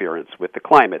interference with the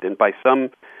climate, and by some,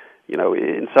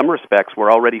 in some respects,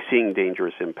 we're already seeing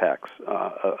dangerous impacts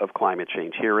of climate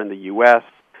change here in the U.S.,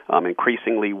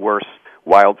 increasingly worse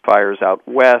wildfires out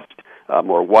west,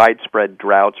 more widespread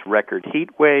droughts, record heat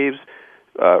waves,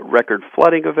 record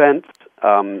flooding events,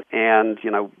 and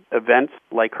events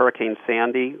like Hurricane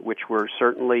Sandy, which were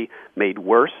certainly made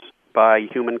worse by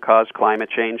human-caused climate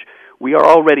change. We are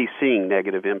already seeing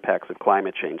negative impacts of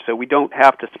climate change, so we don't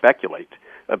have to speculate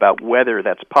about whether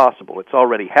that's possible. It's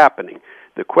already happening.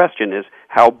 The question is,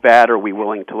 how bad are we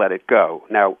willing to let it go?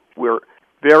 Now, we're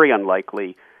very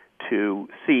unlikely to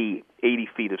see 80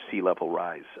 feet of sea level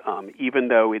rise, even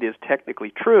though it is technically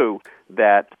true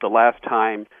that the last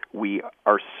time we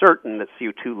are certain that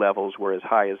CO2 levels were as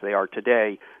high as they are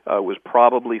today was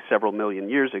probably several million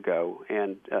years ago,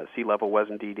 and sea level was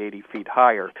indeed 80 feet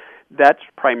higher. That's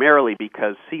primarily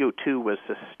because CO2 was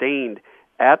sustained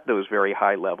at those very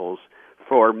high levels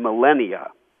for millennia,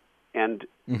 and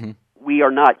we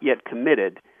are not yet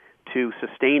committed to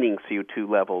sustaining CO2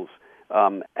 levels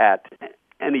at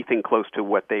anything close to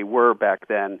what they were back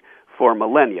then for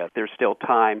millennia. There's still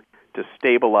time to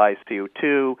stabilize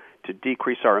CO2, to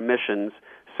decrease our emissions,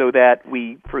 so that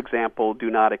we, for example,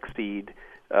 do not exceed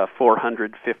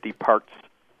 450 parts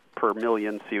per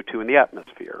million CO2 in the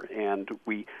atmosphere. And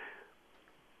we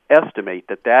estimate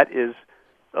that that is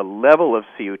a level of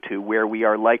CO2 where we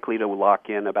are likely to lock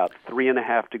in about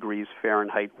 3.5 degrees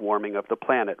Fahrenheit warming of the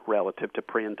planet relative to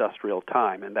pre-industrial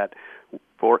time, and that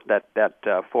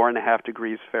 4.5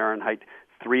 degrees Fahrenheit,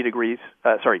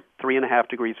 3.5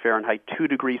 degrees Fahrenheit, 2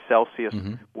 degrees Celsius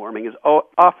warming is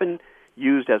often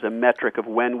used as a metric of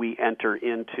when we enter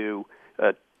into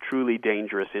truly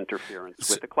dangerous interference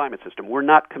with the climate system. We're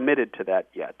not committed to that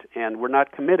yet, and we're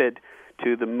not committed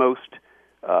to the most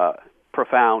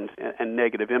profound and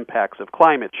negative impacts of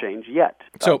climate change yet.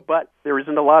 But there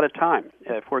isn't a lot of time.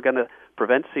 If we're going to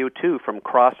prevent CO2 from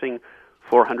crossing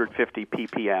 450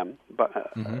 ppm,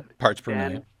 parts per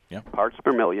million. Parts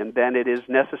per million, then it is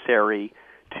necessary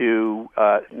to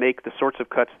make the sorts of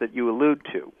cuts that you allude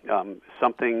to,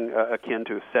 something akin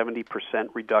to a 70%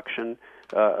 reduction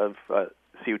of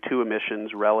CO2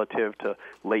 emissions relative to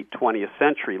late 20th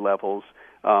century levels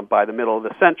by the middle of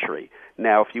the century.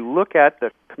 Now, if you look at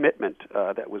the commitment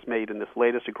that was made in this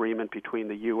latest agreement between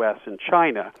the U.S. and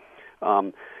China,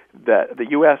 the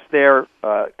U.S. there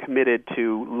committed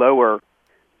to lower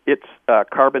its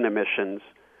carbon emissions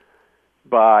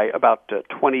by about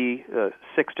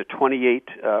 26 to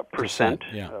 28%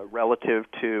 relative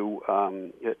to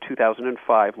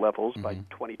 2005 levels by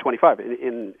 2025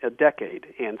 in a decade.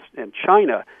 And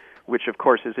China, which of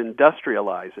course is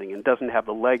industrializing and doesn't have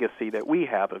the legacy that we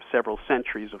have of several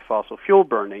centuries of fossil fuel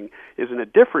burning, is in a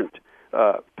different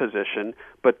position,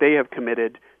 but they have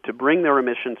committed to bring their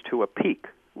emissions to a peak,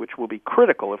 which will be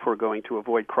critical if we're going to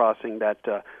avoid crossing that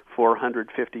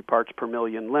 450 parts per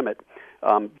million limit,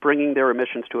 bringing their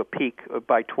emissions to a peak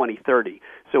by 2030.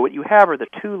 So what you have are the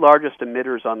two largest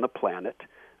emitters on the planet,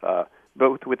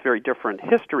 both with very different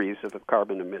histories of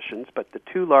carbon emissions, but the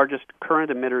two largest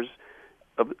current emitters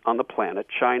on the planet,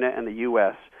 China and the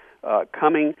U.S.,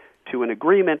 coming to an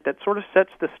agreement that sort of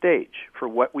sets the stage for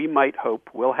what we might hope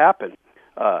will happen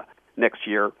next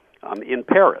year in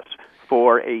Paris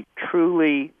for a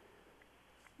truly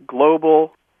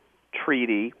global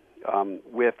treaty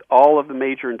with all of the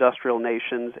major industrial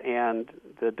nations and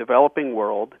the developing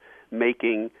world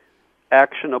making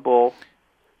actionable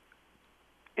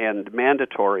and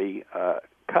mandatory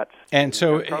cuts. And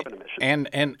so,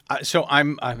 so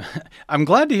I'm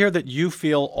glad to hear that you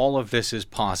feel all of this is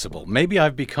possible. Maybe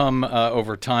I've become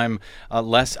over time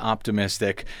less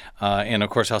optimistic, and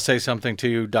of course I'll say something to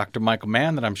you, Dr. Michael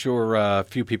Mann, that I'm sure a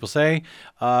few people say.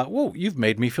 Whoa, you've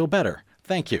made me feel better.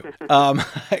 Thank you.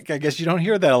 I guess you don't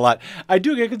hear that a lot. I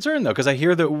do get concerned, though, because I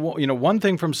hear that one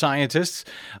thing from scientists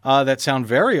that sound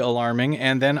very alarming,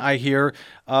 and then I hear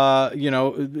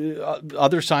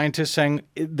other scientists saying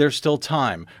there's still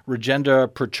time. Rajendra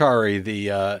Pachauri,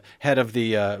 the head of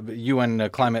the UN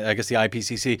climate, I guess the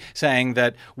IPCC, saying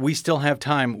that we still have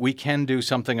time. We can do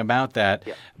something about that.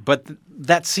 Yeah. But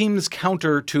that seems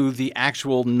counter to the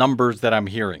actual numbers that I'm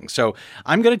hearing. So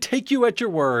I'm going to take you at your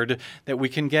word that we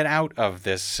can get out of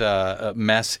this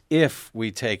mess if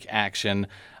we take action.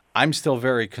 I'm still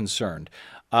very concerned.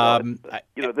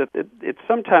 It's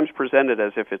sometimes presented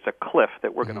as if it's a cliff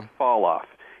that we're going to fall off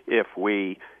if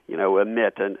we,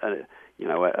 emit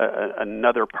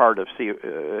another part of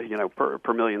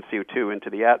per million CO2 into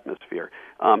the atmosphere.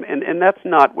 And that's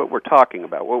not what we're talking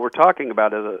about. What we're talking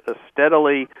about is a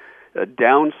steadily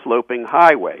downsloping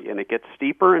highway, and it gets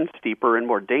steeper and steeper and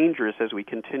more dangerous as we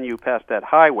continue past that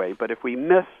highway. But if we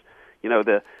miss,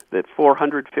 the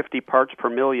 450 parts per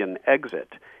million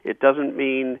exit, it doesn't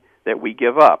mean that we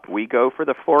give up. We go for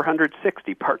the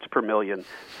 460 parts per million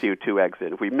CO2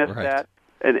 exit. If we miss that,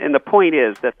 and the point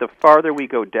is that the farther we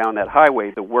go down that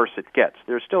highway, the worse it gets.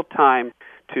 There's still time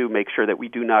to make sure that we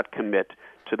do not commit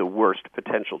to the worst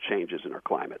potential changes in our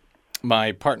climate.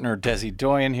 My partner Desi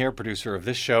Doyen here, producer of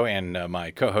this show and my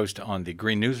co-host on the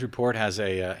Green News Report, has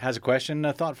a question,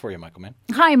 a thought for you, Michael Mann.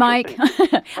 Hi, Mike.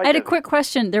 I had a quick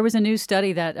question. There was a new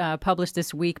study that published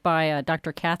this week by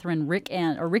Dr. Catherine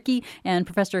Rickey and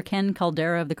Professor Ken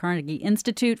Caldera of the Carnegie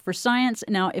Institute for Science.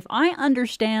 Now, if I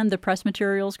understand the press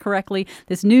materials correctly,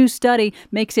 this new study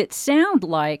makes it sound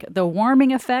like the warming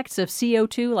effects of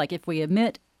CO2, like if we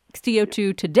emit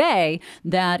CO2 today,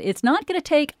 that it's not going to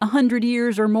take 100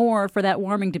 years or more for that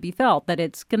warming to be felt, that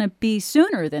it's going to be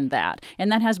sooner than that.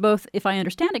 And that has both, if I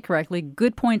understand it correctly,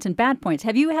 good points and bad points.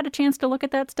 Have you had a chance to look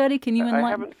at that study? Can you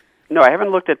enlighten? No, I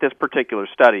haven't looked at this particular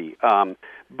study,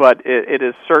 but it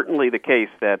is certainly the case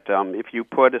that if you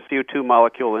put a CO2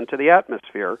 molecule into the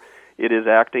atmosphere, it is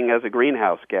acting as a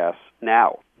greenhouse gas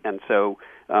now. And so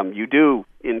you do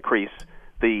increase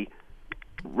the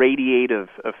radiative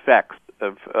effects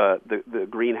of the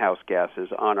greenhouse gases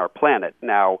on our planet.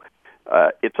 Now,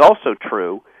 it's also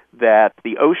true that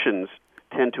the oceans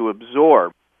tend to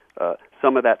absorb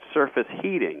some of that surface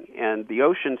heating, and the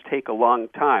oceans take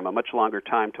a much longer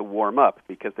time to warm up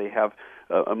because they have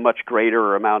a much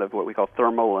greater amount of what we call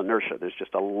thermal inertia. There's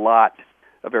just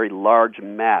a very large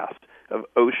mass of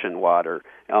ocean water,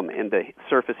 and the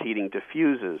surface heating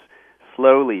diffuses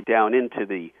slowly down into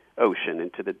the ocean,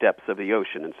 into the depths of the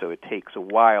ocean, and so it takes a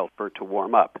while for it to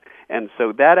warm up. And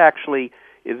so that actually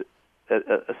is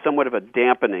a somewhat of a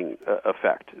dampening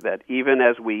effect, that even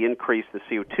as we increase the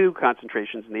CO2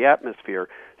 concentrations in the atmosphere,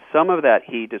 some of that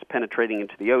heat is penetrating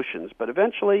into the oceans, but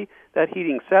eventually that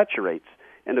heating saturates,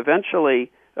 and eventually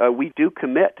we do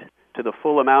commit to the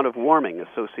full amount of warming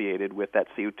associated with that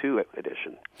CO2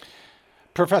 addition.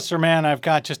 Professor Mann, I've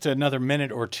got just another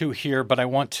minute or two here, but I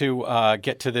want to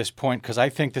get to this point because I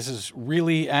think this is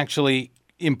really actually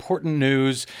important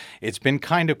news. It's been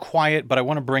kind of quiet, but I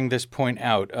want to bring this point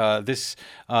out. This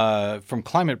from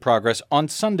Climate Progress. On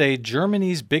Sunday,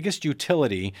 Germany's biggest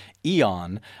utility,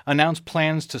 E.ON, announced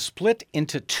plans to split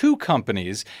into two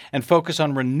companies and focus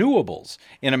on renewables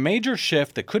in a major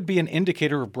shift that could be an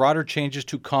indicator of broader changes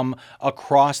to come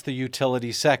across the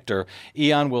utility sector.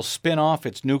 E.ON will spin off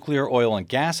its nuclear, oil, and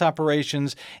gas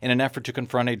operations in an effort to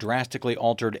confront a drastically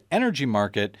altered energy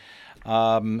market.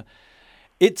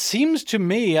 It seems to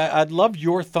me, I'd love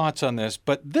your thoughts on this,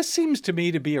 but this seems to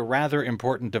me to be a rather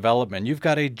important development. You've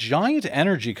got a giant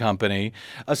energy company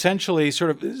essentially sort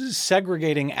of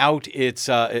segregating out its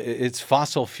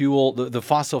fossil fuel, the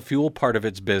fossil fuel part of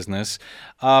its business.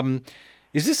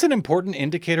 Is this an important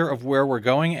indicator of where we're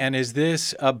going? And is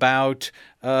this about,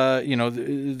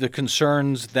 the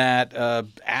concerns that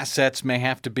assets may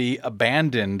have to be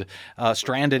abandoned,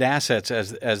 stranded assets,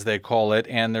 as they call it,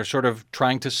 and they're sort of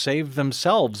trying to save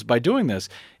themselves by doing this?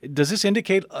 Does this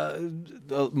indicate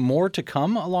more to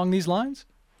come along these lines?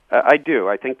 I do.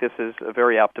 I think this is a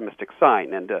very optimistic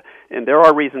sign, and there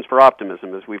are reasons for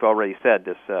optimism. As we've already said,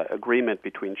 this agreement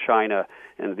between China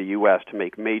and the U.S. to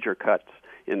make major cuts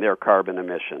in their carbon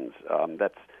emissions.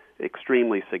 That's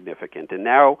extremely significant. And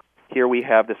now here we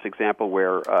have this example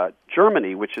where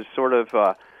Germany, which is sort of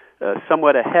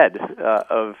somewhat ahead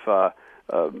of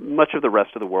much of the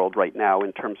rest of the world right now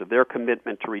in terms of their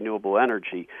commitment to renewable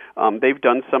energy, they've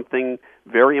done something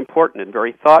very important and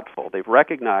very thoughtful. They've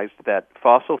recognized that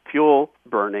fossil fuel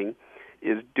burning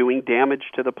is doing damage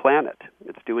to the planet.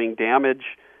 It's doing damage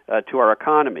to our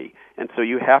economy. And so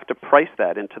you have to price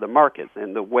that into the market.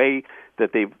 And the way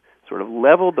that they've sort of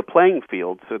leveled the playing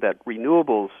field so that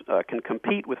renewables can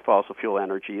compete with fossil fuel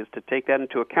energy is to take that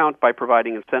into account by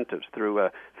providing incentives through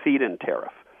a feed-in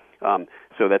tariff,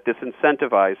 so that this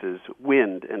incentivizes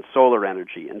wind and solar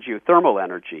energy and geothermal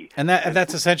energy. And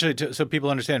that's essentially, so people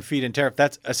understand feed-in tariff,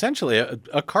 that's essentially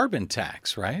a carbon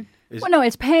tax, right? Well, no,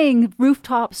 it's paying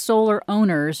rooftop solar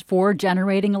owners for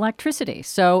generating electricity.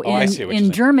 So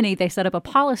in Germany, they set up a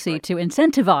policy to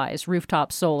incentivize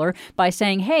rooftop solar by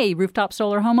saying, hey, rooftop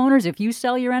solar homeowners, if you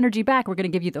sell your energy back, we're going to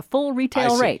give you the full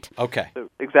retail rate. Okay. So,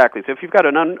 exactly. So if you've got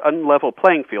an unlevel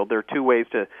playing field, there are two ways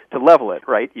to level it,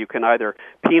 right? You can either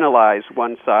penalize one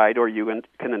one side or you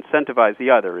can incentivize the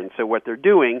other. And so what they're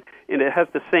doing, and it has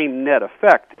the same net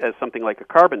effect as something like a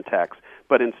carbon tax,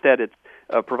 but instead it's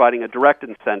providing a direct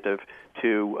incentive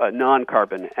to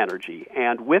non-carbon energy.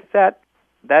 And with that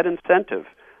incentive,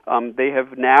 they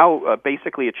have now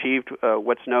basically achieved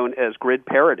what's known as grid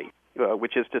parity,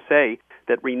 which is to say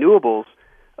that renewables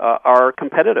are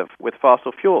competitive with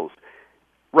fossil fuels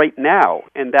right now,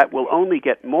 and that will only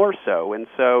get more so. And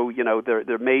so,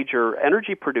 the major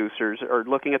energy producers are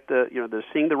looking at they're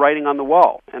seeing the writing on the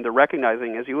wall, and they're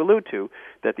recognizing, as you allude to,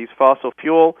 that these fossil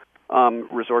fuel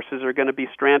resources are going to be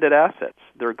stranded assets.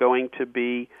 They're going to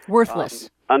be worthless,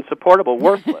 unsupportable,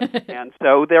 worthless. And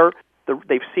so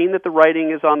they've seen that the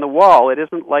writing is on the wall. It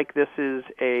isn't like this is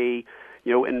a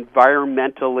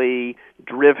environmentally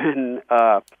driven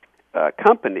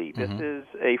company. This is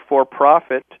a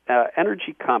for-profit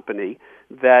energy company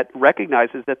that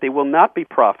recognizes that they will not be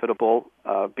profitable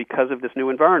because of this new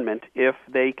environment if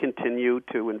they continue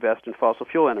to invest in fossil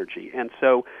fuel energy. And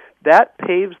so that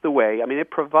paves the way. I mean,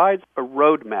 it provides a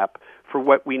roadmap for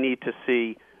what we need to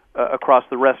see across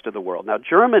the rest of the world. Now,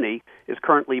 Germany is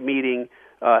currently meeting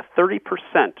 30%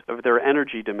 of their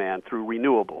energy demand through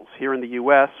renewables. Here in the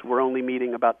U.S., we're only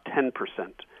meeting about 10%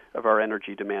 of our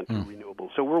energy demand through renewables.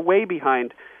 So we're way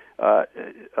behind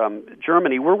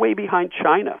Germany. We're way behind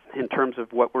China in terms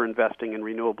of what we're investing in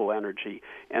renewable energy.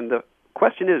 And the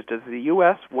question is, does the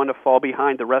U.S. want to fall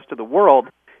behind the rest of the world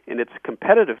in its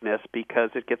competitiveness because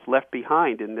it gets left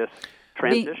behind in this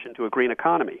transition to a green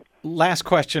economy? Last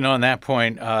question on that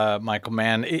point, Michael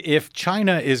Mann. If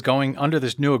China is going under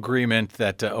this new agreement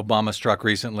that Obama struck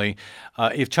recently,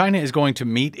 if China is going to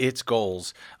meet its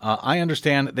goals, I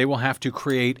understand that they will have to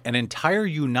create an entire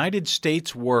United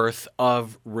States worth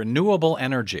of renewable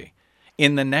energy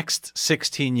in the next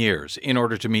 16 years in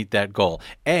order to meet that goal.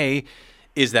 A,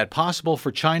 is that possible for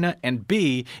China? And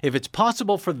B, if it's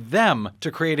possible for them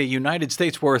to create a United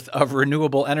States worth of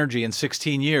renewable energy in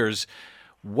 16 years,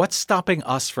 what's stopping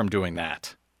us from doing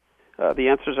that? The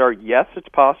answers are yes, it's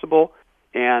possible.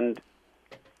 And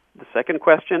the second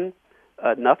question,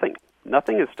 nothing.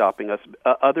 Nothing is stopping us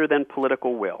other than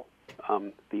political will.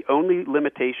 The only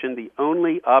limitation, the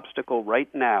only obstacle right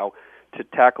now to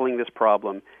tackling this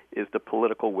problem is the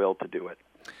political will to do it.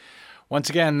 Once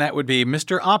again, that would be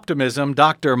Mr. Optimism,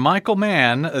 Dr. Michael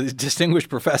Mann, a distinguished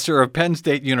professor of Penn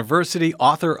State University,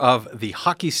 author of The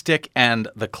Hockey Stick and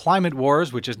the Climate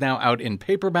Wars, which is now out in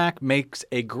paperback, makes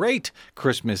a great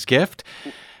Christmas gift.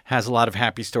 Has a lot of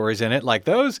happy stories in it, like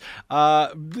those.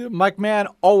 Mike Mann,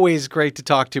 always great to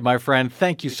talk to you, my friend.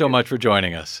 Thank you so much for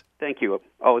joining us. Thank you.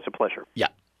 Always a pleasure. Yeah.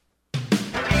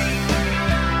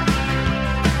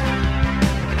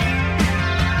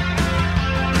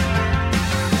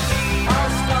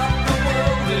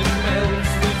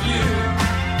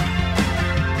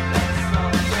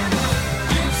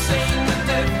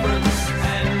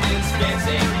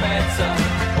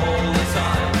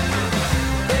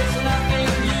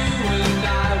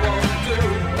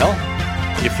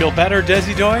 You feel better,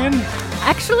 Desi Doyen?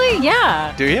 Actually,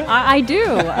 yeah. Do you? I do.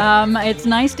 It's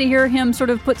nice to hear him sort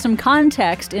of put some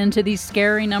context into these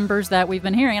scary numbers that we've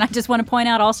been hearing. And I just want to point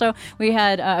out also, we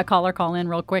had a caller call in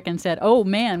real quick and said, "Oh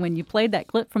man, when you played that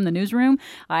clip from the newsroom,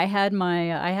 I had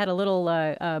a little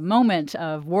moment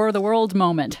of War of the Worlds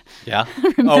moment." Yeah.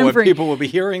 Oh, when people will be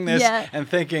hearing this and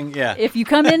thinking, if you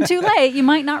come in too late, you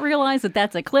might not realize that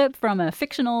that's a clip from a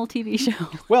fictional TV show.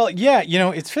 Well, yeah,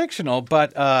 it's fictional,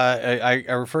 but I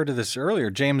referred to this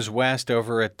earlier. James West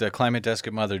over at Climate Desk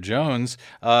at Mother Jones,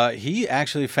 he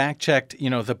actually fact-checked,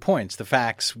 the points, the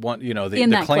facts,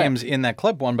 the claims in that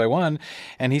clip one by one,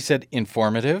 and he said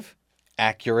informative,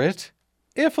 accurate,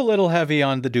 if a little heavy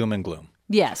on the doom and gloom.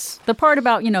 Yes. The part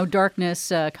about,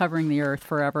 darkness covering the earth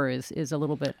forever is a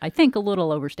little bit, I think, a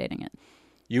little overstating it.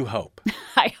 You hope.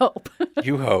 I hope.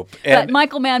 You hope. But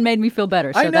Michael Mann made me feel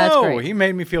better, so that's great. I know. He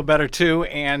made me feel better, too.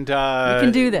 And we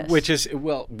can do this. Which is,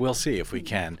 well, we'll see if we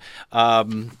can.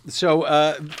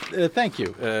 Thank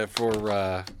you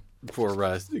for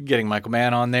getting Michael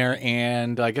Mann on there.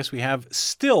 And I guess we have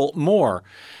still more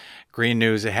green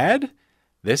news ahead.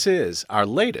 This is our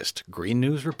latest Green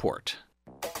News Report.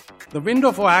 The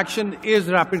window for action is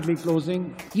rapidly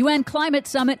closing. UN Climate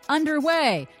Summit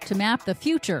underway to map the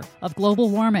future of global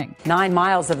warming. 9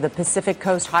 miles of the Pacific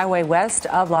Coast Highway west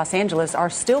of Los Angeles are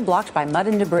still blocked by mud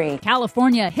and debris.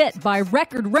 California hit by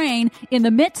record rain in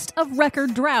the midst of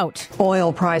record drought.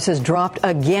 Oil prices dropped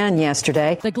again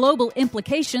yesterday. The global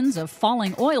implications of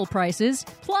falling oil prices,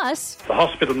 plus... The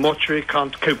hospital mortuary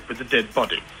can't cope with the dead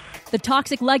body. The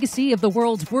toxic legacy of the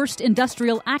world's worst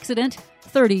industrial accident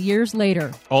 30 years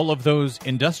later. All of those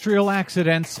industrial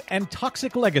accidents and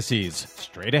toxic legacies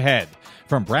straight ahead.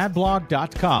 From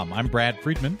BradBlog.com, I'm Brad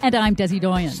Friedman. And I'm Desi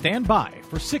Doyen. Stand by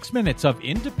for 6 minutes of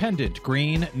independent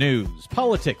green news,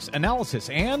 politics, analysis,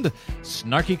 and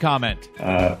snarky comment.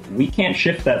 We can't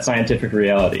shift that scientific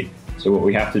reality. So what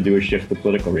we have to do is shift the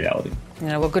political reality.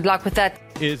 Yeah, well, good luck with that.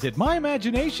 Is it my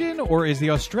imagination, or is the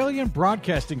Australian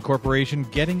Broadcasting Corporation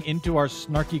getting into our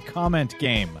snarky comment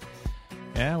game?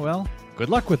 Yeah, well, good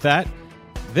luck with that.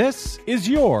 This is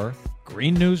your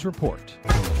Green News Report.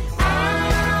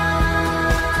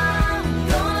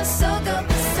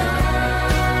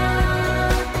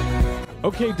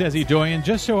 Okay, Desi Doyen,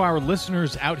 just so our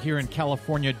listeners out here in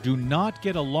California do not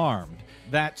get alarmed,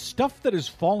 that stuff that is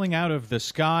falling out of the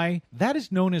sky, that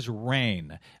is known as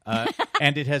rain.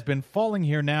 And it has been falling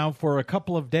here now for a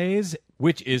couple of days,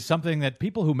 which is something that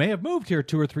people who may have moved here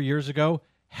 2 or 3 years ago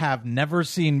have never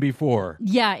seen before.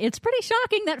 Yeah, it's pretty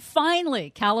shocking that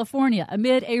finally California,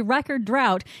 amid a record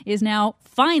drought, is now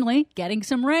finally getting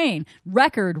some rain.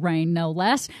 Record rain, no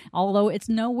less, although it's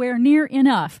nowhere near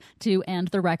enough to end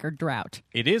the record drought.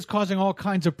 It is causing all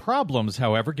kinds of problems,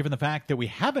 however, given the fact that we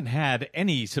haven't had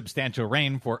any substantial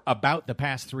rain for about the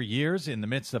past 3 years in the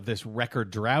midst of this record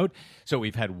drought. So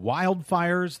we've had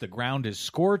wildfires, the ground is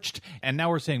scorched, and now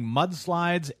we're seeing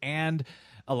mudslides and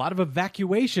a lot of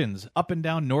evacuations up and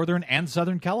down northern and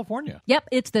southern California. Yep,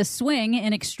 it's the swing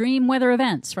in extreme weather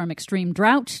events, from extreme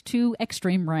drought to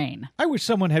extreme rain. I wish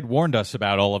someone had warned us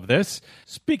about all of this.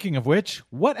 Speaking of which,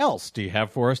 what else do you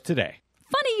have for us today?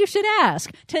 Funny you should ask.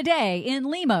 Today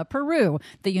in Lima, Peru,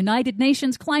 the United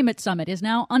Nations Climate Summit is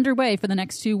now underway for the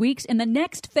next 2 weeks in the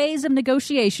next phase of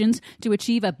negotiations to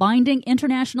achieve a binding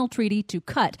international treaty to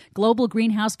cut global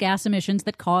greenhouse gas emissions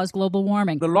that cause global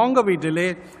warming. The longer we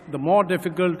delay, the more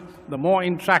difficult, the more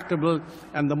intractable,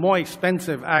 and the more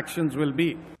expensive actions will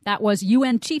be. That was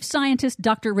UN Chief Scientist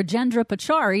Dr. Rajendra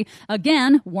Pachauri,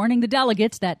 again warning the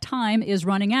delegates that time is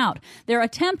running out. They're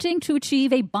attempting to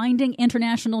achieve a binding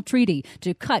international treaty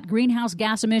to cut greenhouse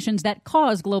gas emissions that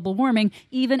cause global warming,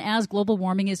 even as global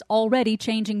warming is already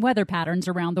changing weather patterns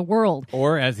around the world.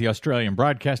 Or, as the Australian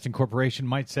Broadcasting Corporation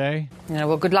might say, Yeah,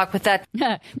 well, good luck with that.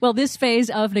 Well, this phase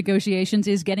of negotiations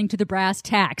is getting to the brass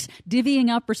tacks,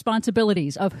 divvying up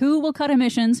responsibilities of who will cut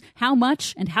emissions, how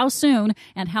much, and how soon,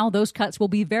 and how those cuts will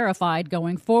be verified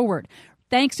going forward.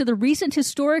 Thanks to the recent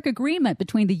historic agreement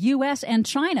between the U.S. and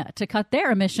China to cut their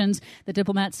emissions, the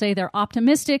diplomats say they're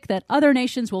optimistic that other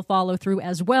nations will follow through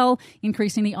as well,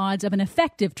 increasing the odds of an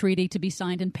effective treaty to be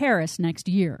signed in Paris next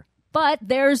year. But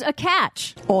there's a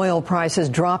catch. Oil prices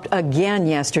dropped again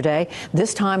yesterday,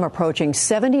 this time approaching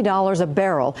 $70 a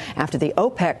barrel after the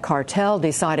OPEC cartel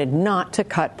decided not to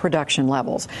cut production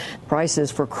levels. Prices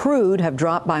for crude have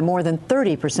dropped by more than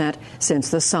 30% since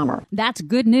the summer. That's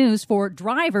good news for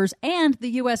drivers and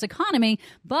the U.S. economy,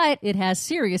 but it has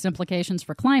serious implications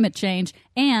for climate change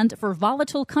and for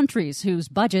volatile countries whose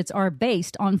budgets are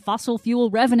based on fossil fuel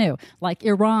revenue, like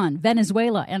Iran,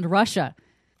 Venezuela, and Russia.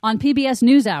 On PBS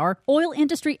NewsHour, oil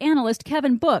industry analyst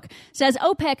Kevin Book says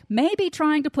OPEC may be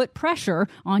trying to put pressure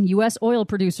on U.S. oil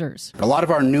producers. A lot of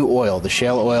our new oil, the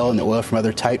shale oil and the oil from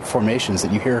other tight formations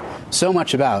that you hear so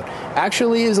much about,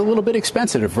 actually is a little bit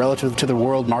expensive relative to the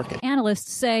world market.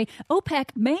 Analysts say OPEC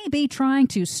may be trying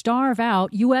to starve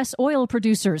out U.S. oil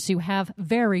producers who have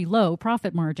very low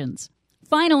profit margins.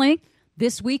 Finally,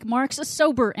 this week marks a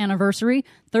sober anniversary,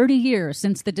 30 years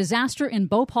since the disaster in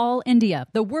Bhopal, India,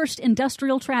 the worst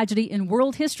industrial tragedy in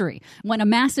world history, when a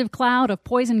massive cloud of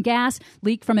poison gas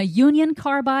leaked from a Union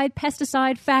Carbide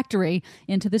pesticide factory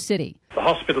into the city. The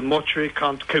hospital mortuary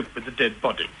can't cope with the dead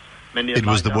body. It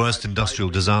was the worst industrial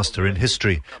disaster in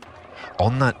history.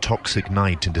 On that toxic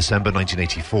night in December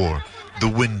 1984, the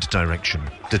wind direction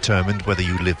determined whether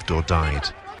you lived or died.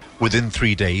 Within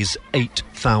 3 days,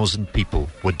 8,000 people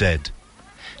were dead.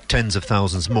 Tens of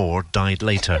thousands more died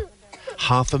later.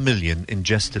 500,000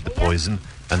 ingested the poison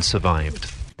and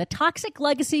survived. The toxic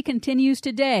legacy continues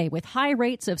today with high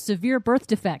rates of severe birth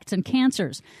defects and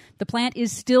cancers. The plant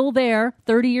is still there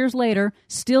 30 years later,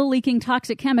 still leaking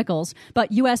toxic chemicals,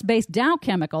 but U.S.-based Dow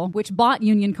Chemical, which bought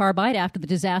Union Carbide after the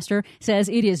disaster, says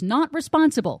it is not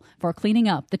responsible for cleaning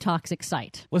up the toxic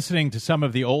site. Listening to some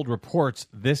of the old reports,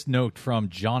 this note from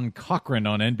John Cochran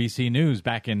on NBC News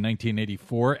back in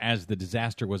 1984 as the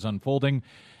disaster was unfolding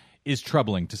is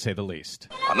troubling, to say the least.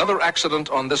 Another accident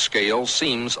on this scale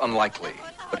seems unlikely,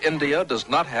 but India does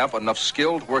not have enough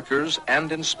skilled workers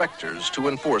and inspectors to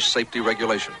enforce safety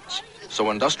regulations. So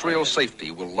industrial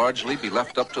safety will largely be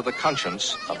left up to the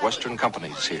conscience of Western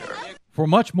companies here. For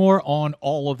much more on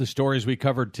all of the stories we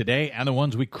covered today and the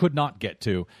ones we could not get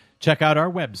to, check out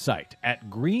our website at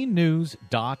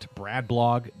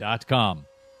greennews.bradblog.com.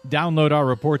 Download our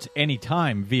reports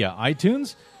anytime via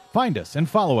iTunes. Find us and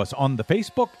follow us on the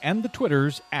Facebook and the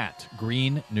Twitters at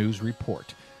Green News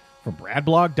Report. From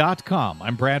bradblog.com,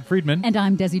 I'm Brad Friedman. And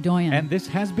I'm Desi Doyen. And this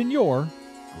has been your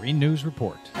Green News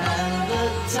Report. And the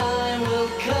time will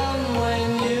come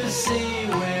when you see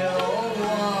we're all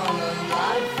one, and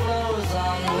life flows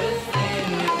on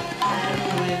within you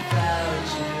and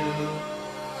without you.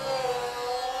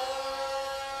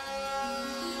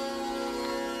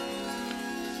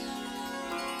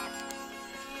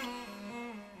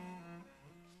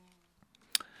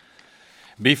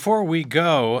 Before we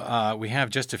go, we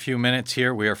have just a few minutes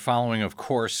here. We are following, of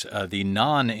course, the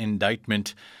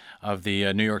non-indictment of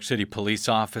the New York City police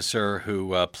officer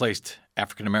who placed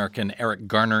African-American Eric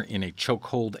Garner in a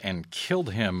chokehold and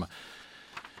killed him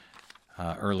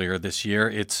earlier this year.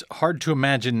 It's hard to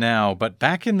imagine now, but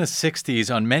back in the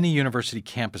 60s on many university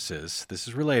campuses, this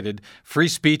is related, free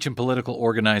speech and political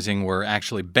organizing were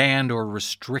actually banned or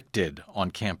restricted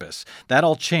on campus. That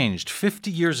all changed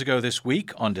 50 years ago this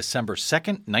week on December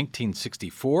 2nd,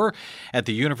 1964, at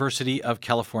the University of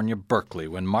California, Berkeley,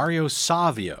 when Mario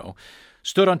Savio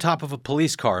stood on top of a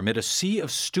police car amid a sea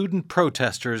of student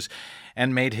protesters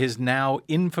and made his now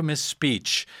infamous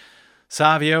speech.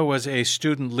 Savio was a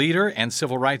student leader and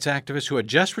civil rights activist who had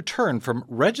just returned from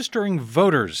registering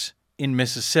voters in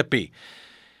Mississippi.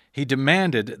 He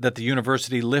demanded that the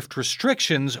university lift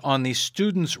restrictions on the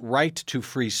students' right to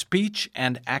free speech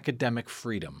and academic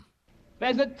freedom.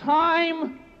 There's a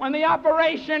time when the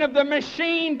operation of the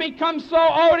machine becomes so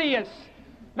odious,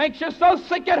 makes you so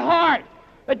sick at heart,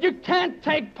 that you can't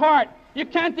take part. You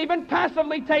can't even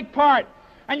passively take part.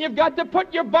 And you've got to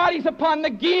put your bodies upon the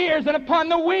gears and upon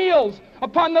the wheels,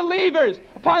 upon the levers,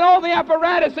 upon all the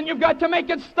apparatus, and you've got to make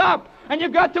it stop. And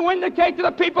you've got to indicate to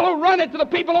the people who run it, to the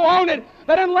people who own it,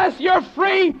 that unless you're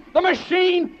free, the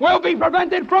machine will be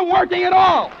prevented from working at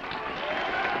all.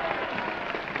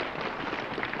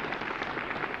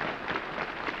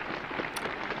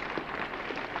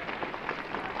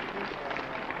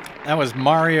 That was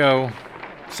Mario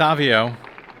Savio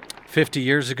 50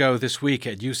 years ago this week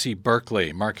at UC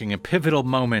Berkeley, marking a pivotal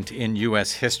moment in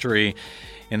U.S. history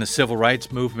in the civil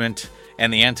rights movement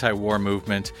and the anti-war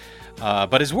movement.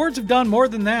 But his words have done more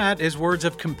than that. His words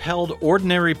have compelled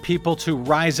ordinary people to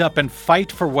rise up and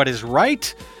fight for what is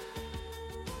right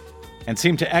and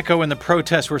seem to echo in the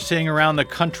protests we're seeing around the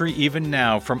country even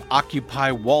now, from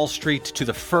Occupy Wall Street to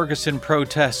the Ferguson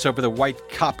protests over the white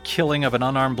cop killing of an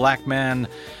unarmed black man,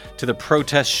 to the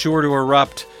protests sure to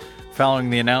erupt following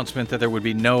the announcement that there would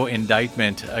be no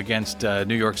indictment against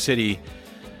New York City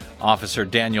officer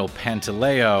Daniel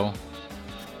Pantaleo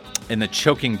in the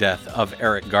choking death of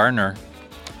Eric Garner.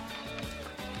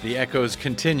 The echoes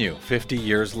continue 50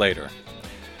 years later.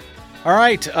 All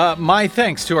right, my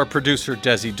thanks to our producer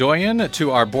Desi Doyen,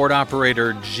 to our board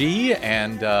operator G,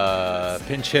 and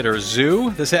pinch hitter Zoo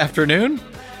this afternoon.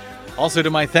 Also to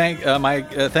my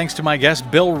thanks to my guests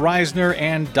Bill Risner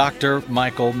and Dr.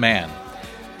 Michael Mann.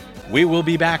 We will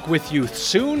be back with you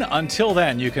soon. Until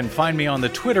then, you can find me on the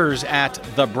Twitters at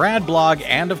the Brad Blog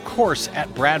and, of course, at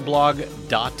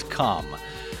bradblog.com.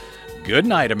 Good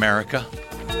night, America.